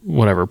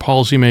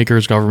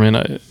policymakers,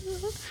 government,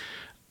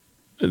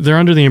 they're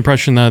under the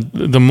impression that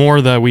the more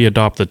that we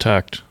adopt the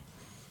tech,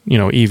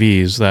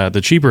 EVs, that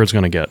the cheaper it's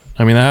going to get.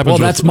 I mean, that happens.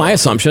 Well, that's my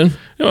assumption.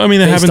 I mean,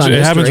 it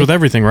happens with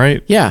everything,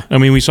 right? Yeah. I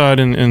mean, we saw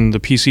it in the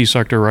PC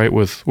sector, right,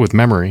 with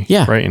memory,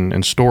 yeah, right,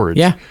 and storage.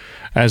 Yeah.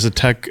 As the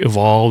tech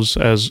evolves,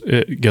 as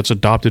it gets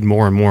adopted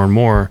more and more and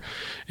more,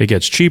 it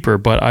gets cheaper.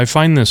 But I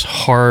find this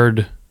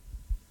hard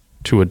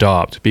to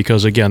adopt,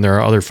 because again, there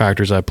are other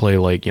factors at play,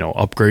 like, you know,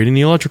 upgrading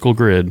the electrical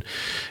grid.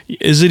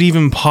 Is it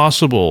even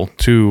possible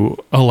to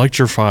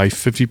electrify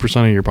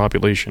 50% of your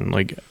population?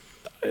 Like,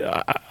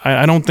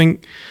 I don't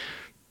think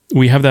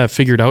we have that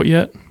figured out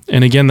yet.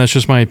 And again, that's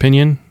just my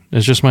opinion.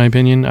 It's just my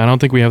opinion. I don't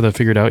think we have that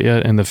figured out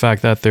yet. And the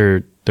fact that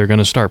they're going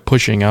to start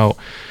pushing out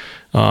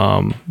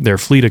their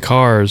fleet of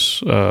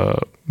cars,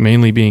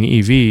 mainly being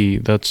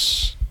EV,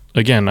 that's,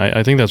 again,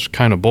 I think that's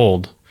kind of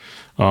bold.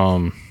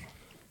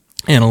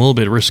 And a little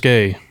bit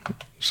risque.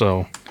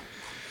 So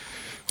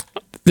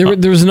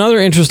there was another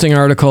interesting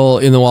article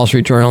in the Wall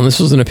Street Journal, and this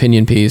was an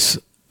opinion piece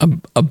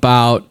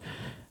about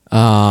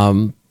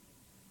will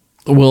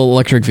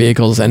electric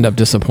vehicles end up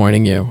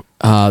disappointing you?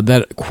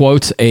 That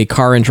quotes a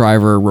Car and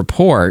Driver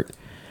report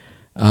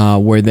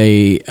where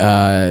they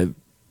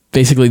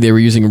basically they were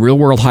using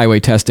real-world highway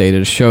test data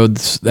to show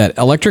that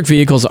electric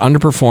vehicles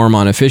underperform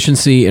on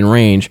efficiency and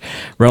range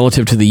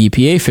relative to the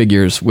EPA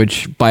figures,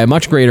 which by a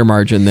much greater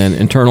margin than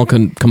internal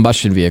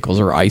combustion vehicles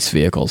or ICE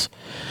vehicles.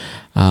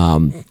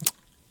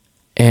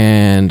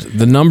 And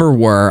the number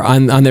were,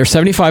 on their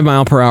 75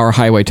 mile per hour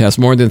highway test,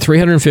 more than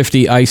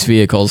 350 ICE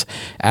vehicles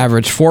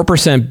averaged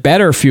 4%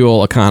 better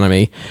fuel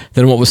economy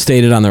than what was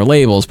stated on their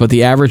labels, but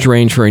the average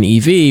range for an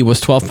EV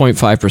was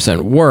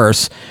 12.5%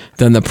 worse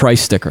than the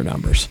price sticker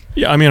numbers.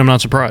 Yeah, I mean, I'm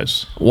not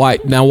surprised. Why?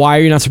 Now, why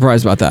are you not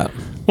surprised about that?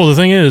 Well, the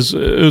thing is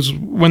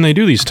when they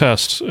do these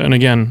tests, and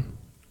again,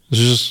 it's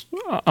just,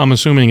 I'm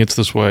assuming it's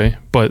this way,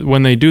 but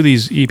when they do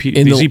these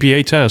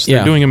EPA tests,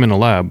 they're doing them in a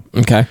lab.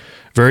 Okay.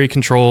 Very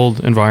controlled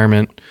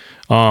environment,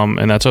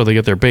 and that's how they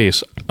get their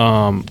base.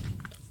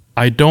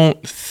 I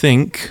don't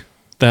think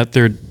that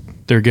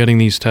they're getting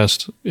these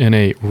tests in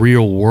a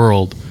real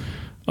world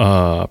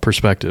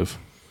perspective,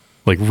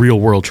 like real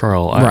world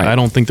trial. Right. I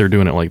don't think they're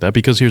doing it like that,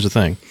 because here's the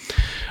thing.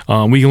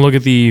 We can look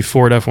at the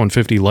Ford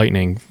F-150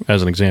 Lightning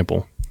as an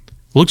example.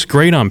 Looks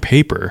great on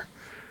paper,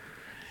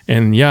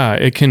 and yeah,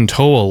 it can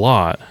tow a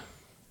lot,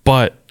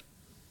 but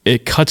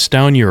it cuts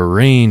down your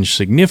range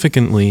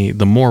significantly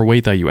the more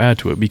weight that you add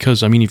to it.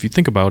 Because, I mean, if you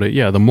think about it,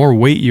 yeah, the more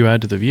weight you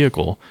add to the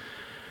vehicle,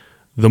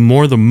 the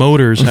more the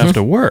motors have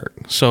to work.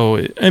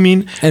 So, I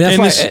mean... And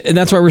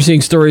that's why we're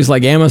seeing stories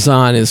like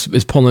Amazon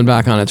is pulling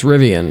back on its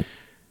Rivian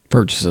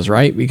purchases,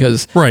 right?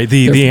 Because... Right,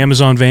 the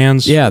Amazon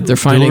vans. Yeah, they're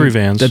finding delivery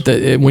vans.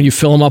 That when you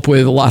fill them up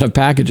with a lot of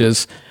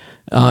packages,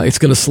 it's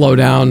going to slow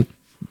down...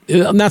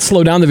 Not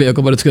slow down the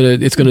vehicle, but it's going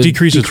to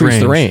decrease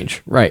the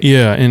range. Right.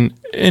 Yeah,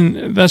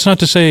 and that's not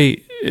to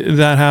say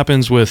that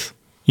happens with,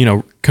 you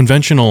know,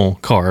 conventional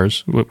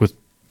cars with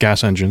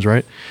gas engines,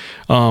 right?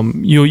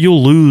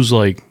 You'll lose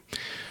like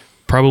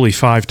probably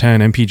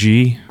 5-10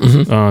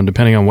 mpg,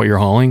 depending on what you're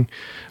hauling.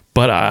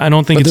 But I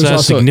don't think it's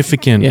as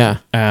significant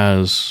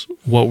as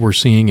what we're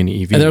seeing in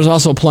EV. And there's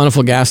also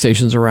plentiful gas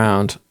stations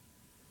around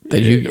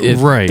that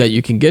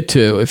you can get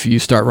to if you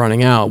start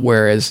running out,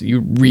 whereas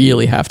you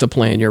really have to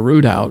plan your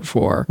route out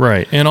for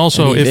And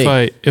also,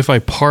 if I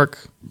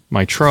park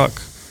my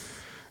truck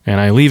and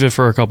I leave it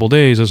for a couple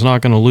days, it's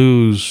not going to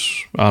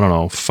lose, I don't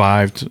know,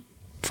 5 to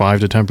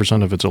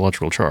 10% of its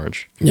electrical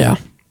charge. Yeah.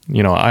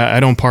 You know, I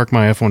don't park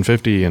my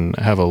F-150 and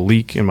have a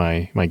leak in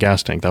my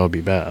gas tank. That would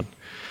be bad.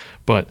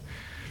 But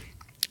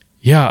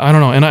yeah, I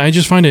don't know. And I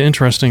just find it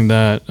interesting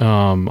that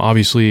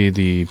obviously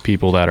the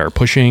people that are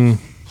pushing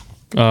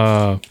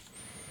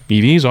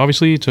EVs,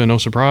 obviously, to no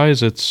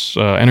surprise, it's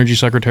Energy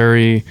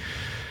Secretary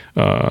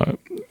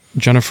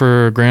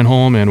Jennifer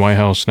Granholm and White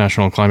House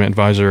National Climate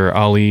Advisor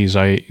Ali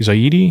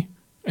Zaidi,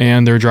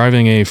 and they're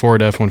driving a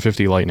Ford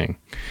F-150 Lightning.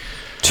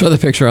 Show the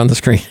picture on the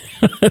screen.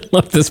 I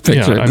love this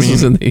picture. Yeah,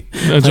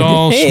 it's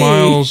all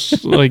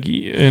smiles, like,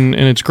 and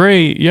it's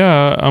great.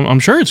 Yeah, I'm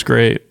sure it's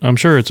great. I'm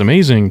sure it's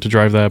amazing to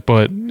drive that.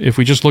 But if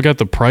we just look at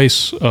the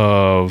price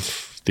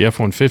of the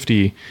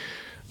F-150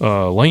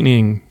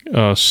 Lightning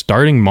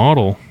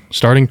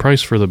starting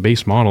price for the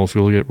base model, if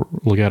you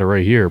look at it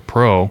right here,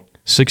 Pro,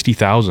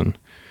 $60,000.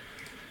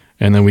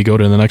 And then we go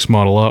to the next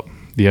model up,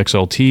 the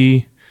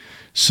XLT,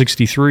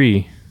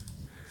 63.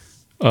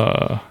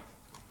 Hold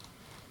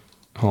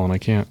on, I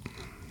can't.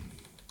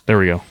 There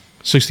we go.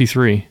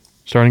 63.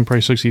 Starting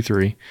price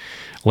 63.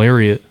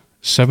 Lariat,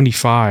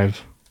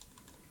 75.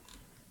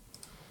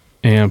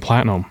 And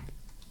Platinum,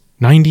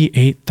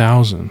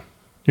 98,000.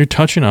 You're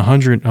touching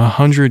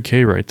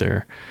 100K right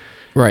there.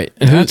 Right.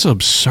 And that's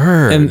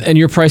absurd. And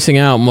you're pricing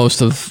out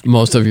most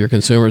of your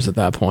consumers at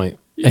that point.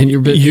 And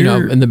you're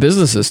and the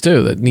businesses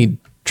too that need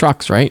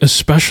trucks, right?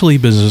 Especially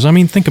businesses. I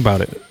mean, think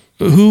about it.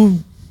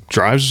 Who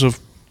drives a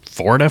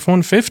Ford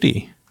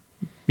F-150?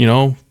 You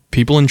know,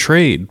 people in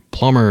trade,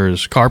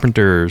 plumbers,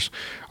 carpenters,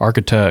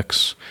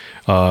 architects,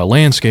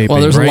 landscaping.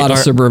 Well, there's a lot of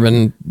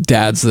suburban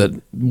dads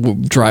that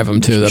drive them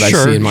too that I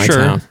see in my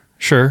town.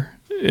 Sure,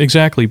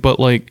 exactly. But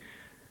like,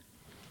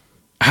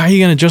 how are you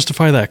going to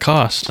justify that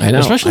cost? I know.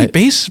 Especially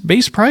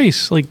base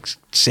price, like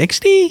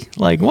 60?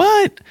 Like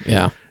what?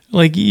 Yeah.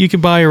 Like you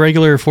could buy a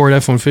regular Ford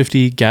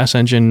F-150 gas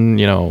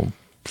engine,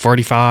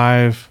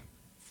 45,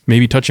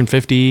 maybe touching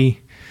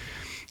 50,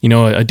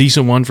 a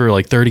decent one for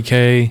like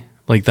 30K.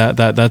 Like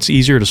that's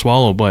easier to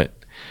swallow. But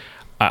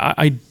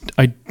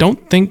I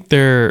don't think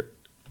they're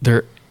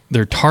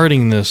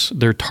targeting this.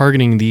 They're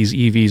targeting these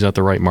EVs at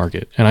the right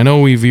market. And I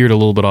know we veered a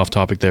little bit off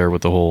topic there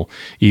with the whole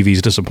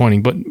EVs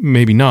disappointing, but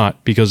maybe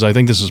not, because I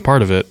think this is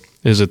part of it.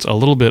 Is it's a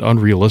little bit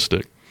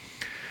unrealistic.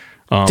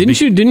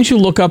 Didn't you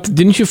look up?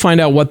 Didn't you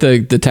find out what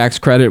the tax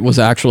credit was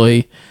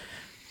actually?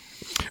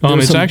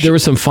 There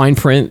was some fine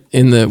print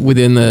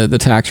within the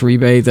tax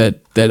rebate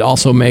that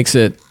also makes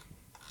it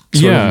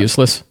sort of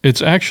useless.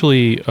 It's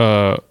actually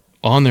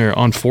on there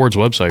on Ford's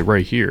website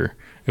right here.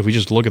 If we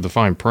just look at the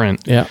fine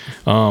print,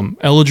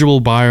 eligible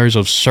buyers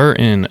of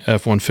certain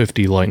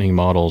F-150 Lightning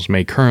models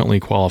may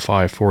currently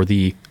qualify for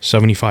the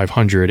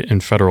 $7,500 in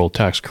federal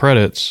tax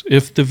credits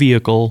if the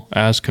vehicle,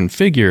 as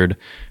configured,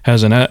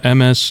 has an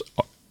MSRP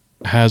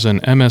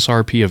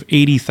of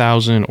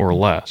 $80,000 or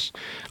less.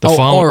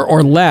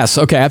 Or less.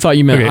 Okay, I thought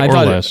you meant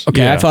less.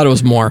 I thought it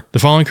was more. The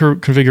following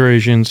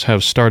configurations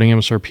have starting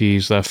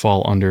MSRPs that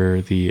fall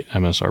under the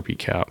MSRP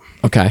cap.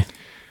 Okay.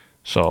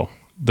 So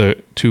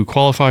to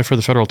qualify for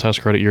the federal tax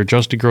credit, your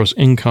adjusted gross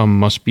income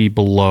must be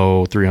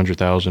below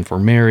 $300,000 for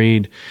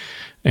married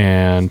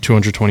and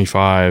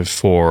 $225,000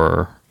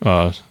 for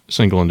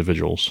single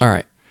individuals. All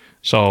right.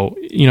 So,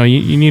 you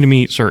need to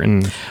meet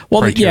certain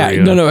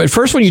criteria. No. At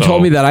first, when you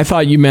told me that, I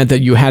thought you meant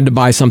that you had to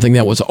buy something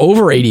that was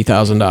over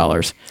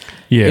 $80,000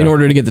 in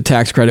order to get the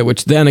tax credit,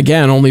 which then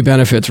again only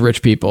benefits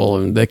rich people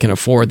and they can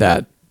afford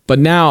that. But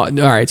now, all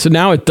right, so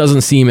now it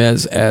doesn't seem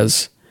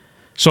as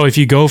so if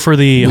you go for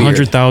the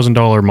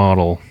 $100,000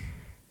 model,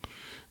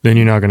 then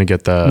you're not going to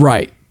get that,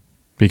 right?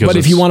 But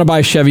if you want to buy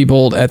a Chevy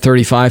Bolt at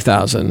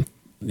 $35,000,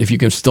 if you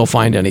can still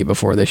find any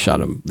before they shut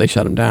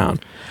them down,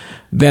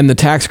 then the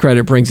tax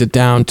credit brings it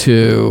down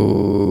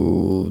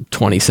to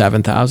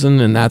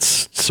 $27,000, and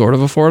that's sort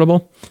of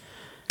affordable.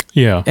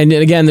 Yeah. And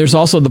again, there's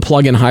also the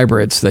plug-in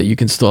hybrids that you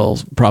can still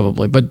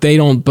probably, but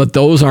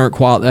those aren't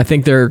quality. I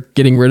think they're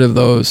getting rid of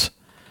those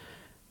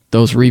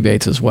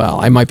rebates as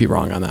well. I might be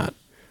wrong on that.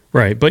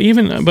 Right. But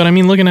I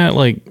mean, looking at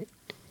like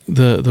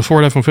the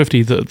Ford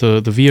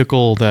F-150, the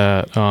vehicle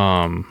that,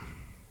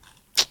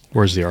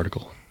 where's the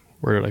article?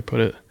 Where did I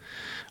put it?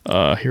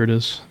 Here it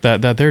is.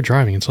 That they're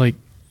driving. It's like,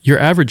 your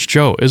average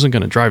Joe isn't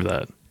going to drive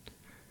that.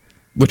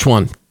 Which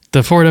one?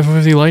 The Ford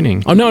F-150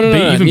 Lightning. Oh, no.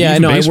 Yeah,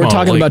 no, we're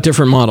talking about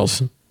different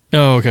models.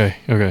 Oh, okay.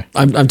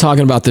 I'm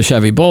talking about the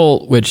Chevy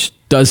Bolt, which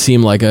does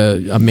seem like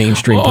a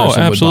mainstream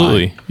person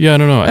absolutely. Would buy. Yeah,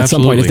 no. At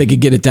some point, if they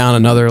could get it down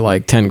another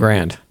like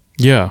 $10,000.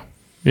 Yeah.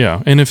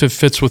 And if it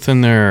fits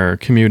within their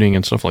commuting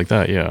and stuff like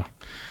that, yeah.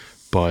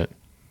 But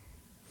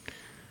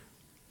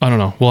I don't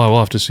know. Well, we'll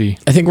have to see.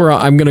 I think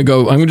I'm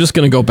just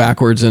gonna go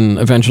backwards, and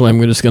eventually I'm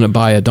just gonna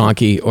buy a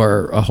donkey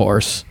or a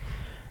horse,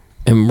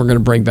 and we're gonna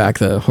bring back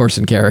the horse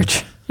and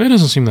carriage. It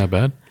doesn't seem that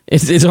bad.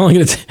 It's only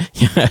gonna,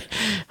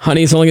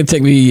 honey. It's only gonna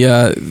take me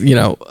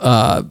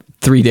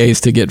 3 days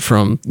to get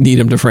from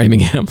Needham to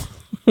Framingham,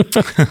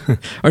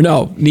 or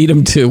no,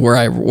 Needham to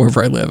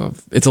wherever I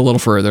live. It's a little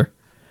further.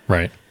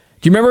 Right.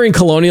 Do you remember in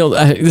Colonial?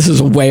 This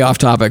is way off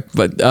topic,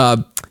 but.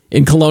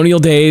 In colonial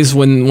days,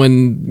 when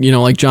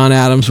like John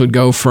Adams would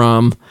go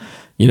from,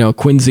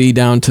 Quincy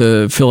down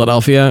to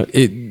Philadelphia,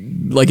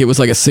 it was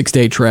like a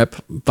 6-day trip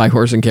by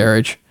horse and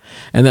carriage.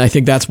 And then I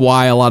think that's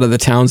why a lot of the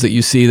towns that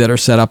you see that are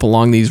set up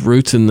along these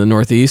routes in the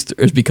Northeast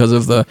is because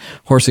of the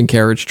horse and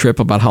carriage trip,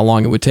 about how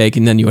long it would take,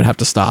 and then you would have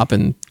to stop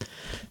and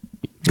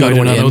go to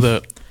an inn. I know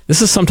that.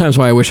 This is sometimes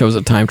why I wish I was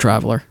a time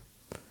traveler.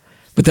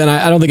 But then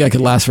I don't think I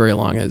could last very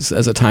long as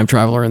a time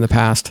traveler in the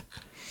past.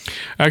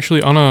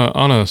 Actually, on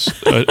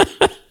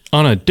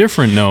a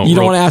different note... You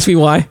don't want to ask me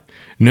why?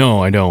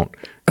 No, I don't.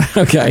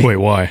 Okay. Wait,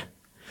 why?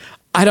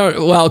 I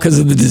don't... Well, because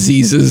of the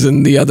diseases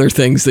and the other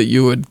things that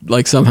you would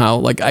like somehow...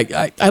 Like,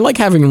 I like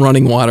having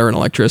running water and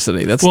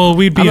electricity.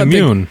 We'd be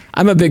immune.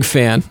 I'm a big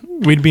fan.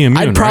 We'd be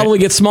immune, I'd probably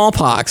get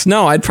smallpox.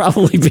 No, I'd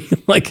probably be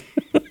like...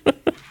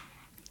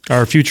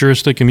 Our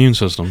futuristic immune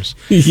systems.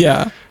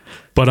 Yeah.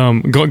 But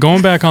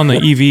going back on the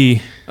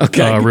EV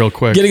real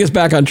quick. Getting us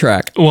back on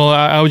track. Well,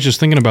 I was just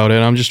thinking about it.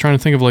 I'm just trying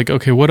to think of like,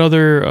 okay, what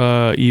other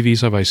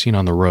EVs have I seen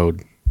on the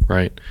road,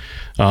 right?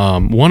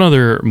 One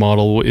other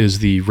model is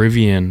the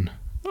Rivian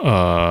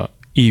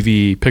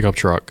EV pickup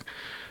truck,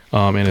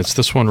 and it's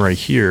this one right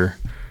here.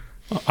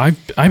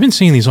 I've been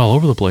seeing these all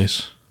over the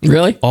place.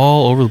 Really?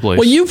 All over the place.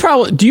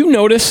 Well, do you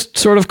notice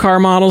sort of car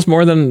models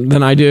more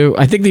than I do?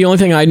 I think the only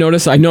thing I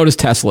notice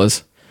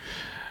Teslas.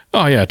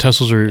 Oh yeah,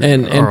 Teslas are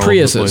and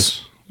Priuses.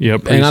 Yeah,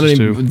 Priuses and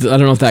I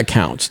don't know if that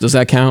counts. Does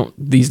that count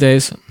these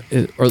days?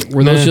 Or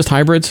were those just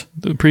hybrids?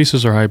 The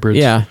Priuses are hybrids.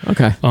 Yeah.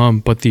 Okay.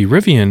 But the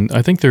Rivian,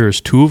 I think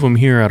there's 2 of them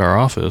here at our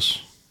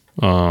office.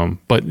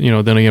 But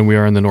then again, we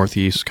are in the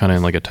Northeast, kind of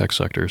in like a tech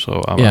sector,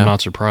 so I'm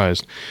not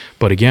surprised.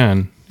 But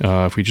again,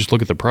 if we just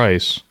look at the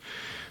price,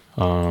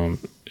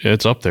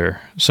 it's up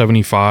there,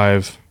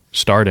 $75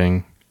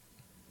 starting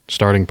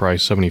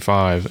price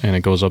 $75, and it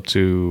goes up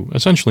to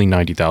essentially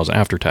 $90,000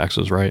 after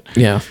taxes, right?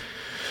 Yeah.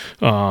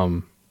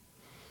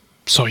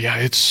 So yeah,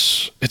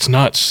 it's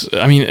nuts.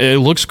 I mean, it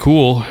looks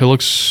cool. It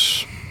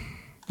looks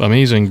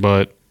amazing,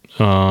 but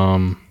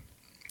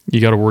you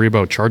got to worry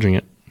about charging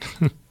it.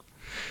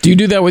 Do you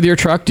do that with your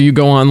truck? Do you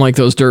go on like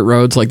those dirt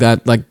roads like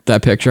that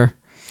picture?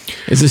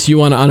 Is this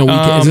you on a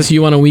weekend? Is this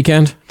you on a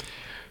weekend?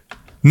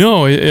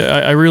 No,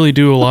 I really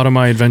do a lot of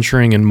my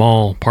adventuring in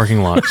mall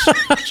parking lots.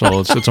 So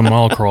it's a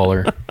mall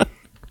crawler.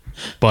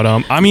 But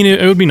I mean,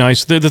 it would be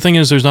nice. The thing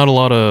is, there's not a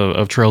lot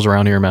of trails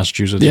around here in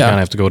Massachusetts. You kind of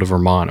have to go to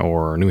Vermont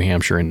or New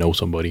Hampshire and know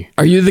somebody.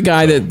 Are you the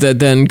guy that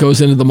then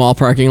goes into the mall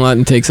parking lot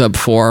and takes up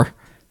 4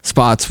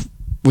 spots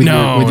with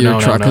your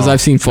truck? Because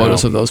I've seen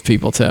photos of those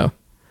people too.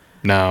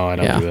 No, I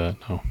don't do that.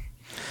 No.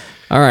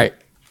 All right,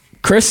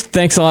 Chris,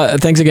 thanks a lot.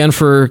 Thanks again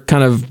for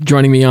kind of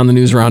joining me on the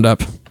news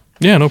roundup.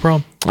 Yeah, no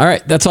problem. All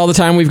right, that's all the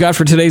time we've got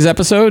for today's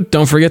episode.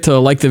 Don't forget to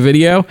like the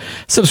video,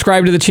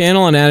 subscribe to the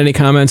channel, and add any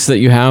comments that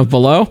you have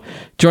below.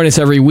 Join us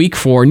every week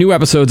for new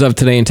episodes of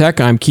Today in Tech.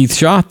 I'm Keith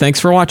Shaw. Thanks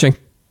for watching.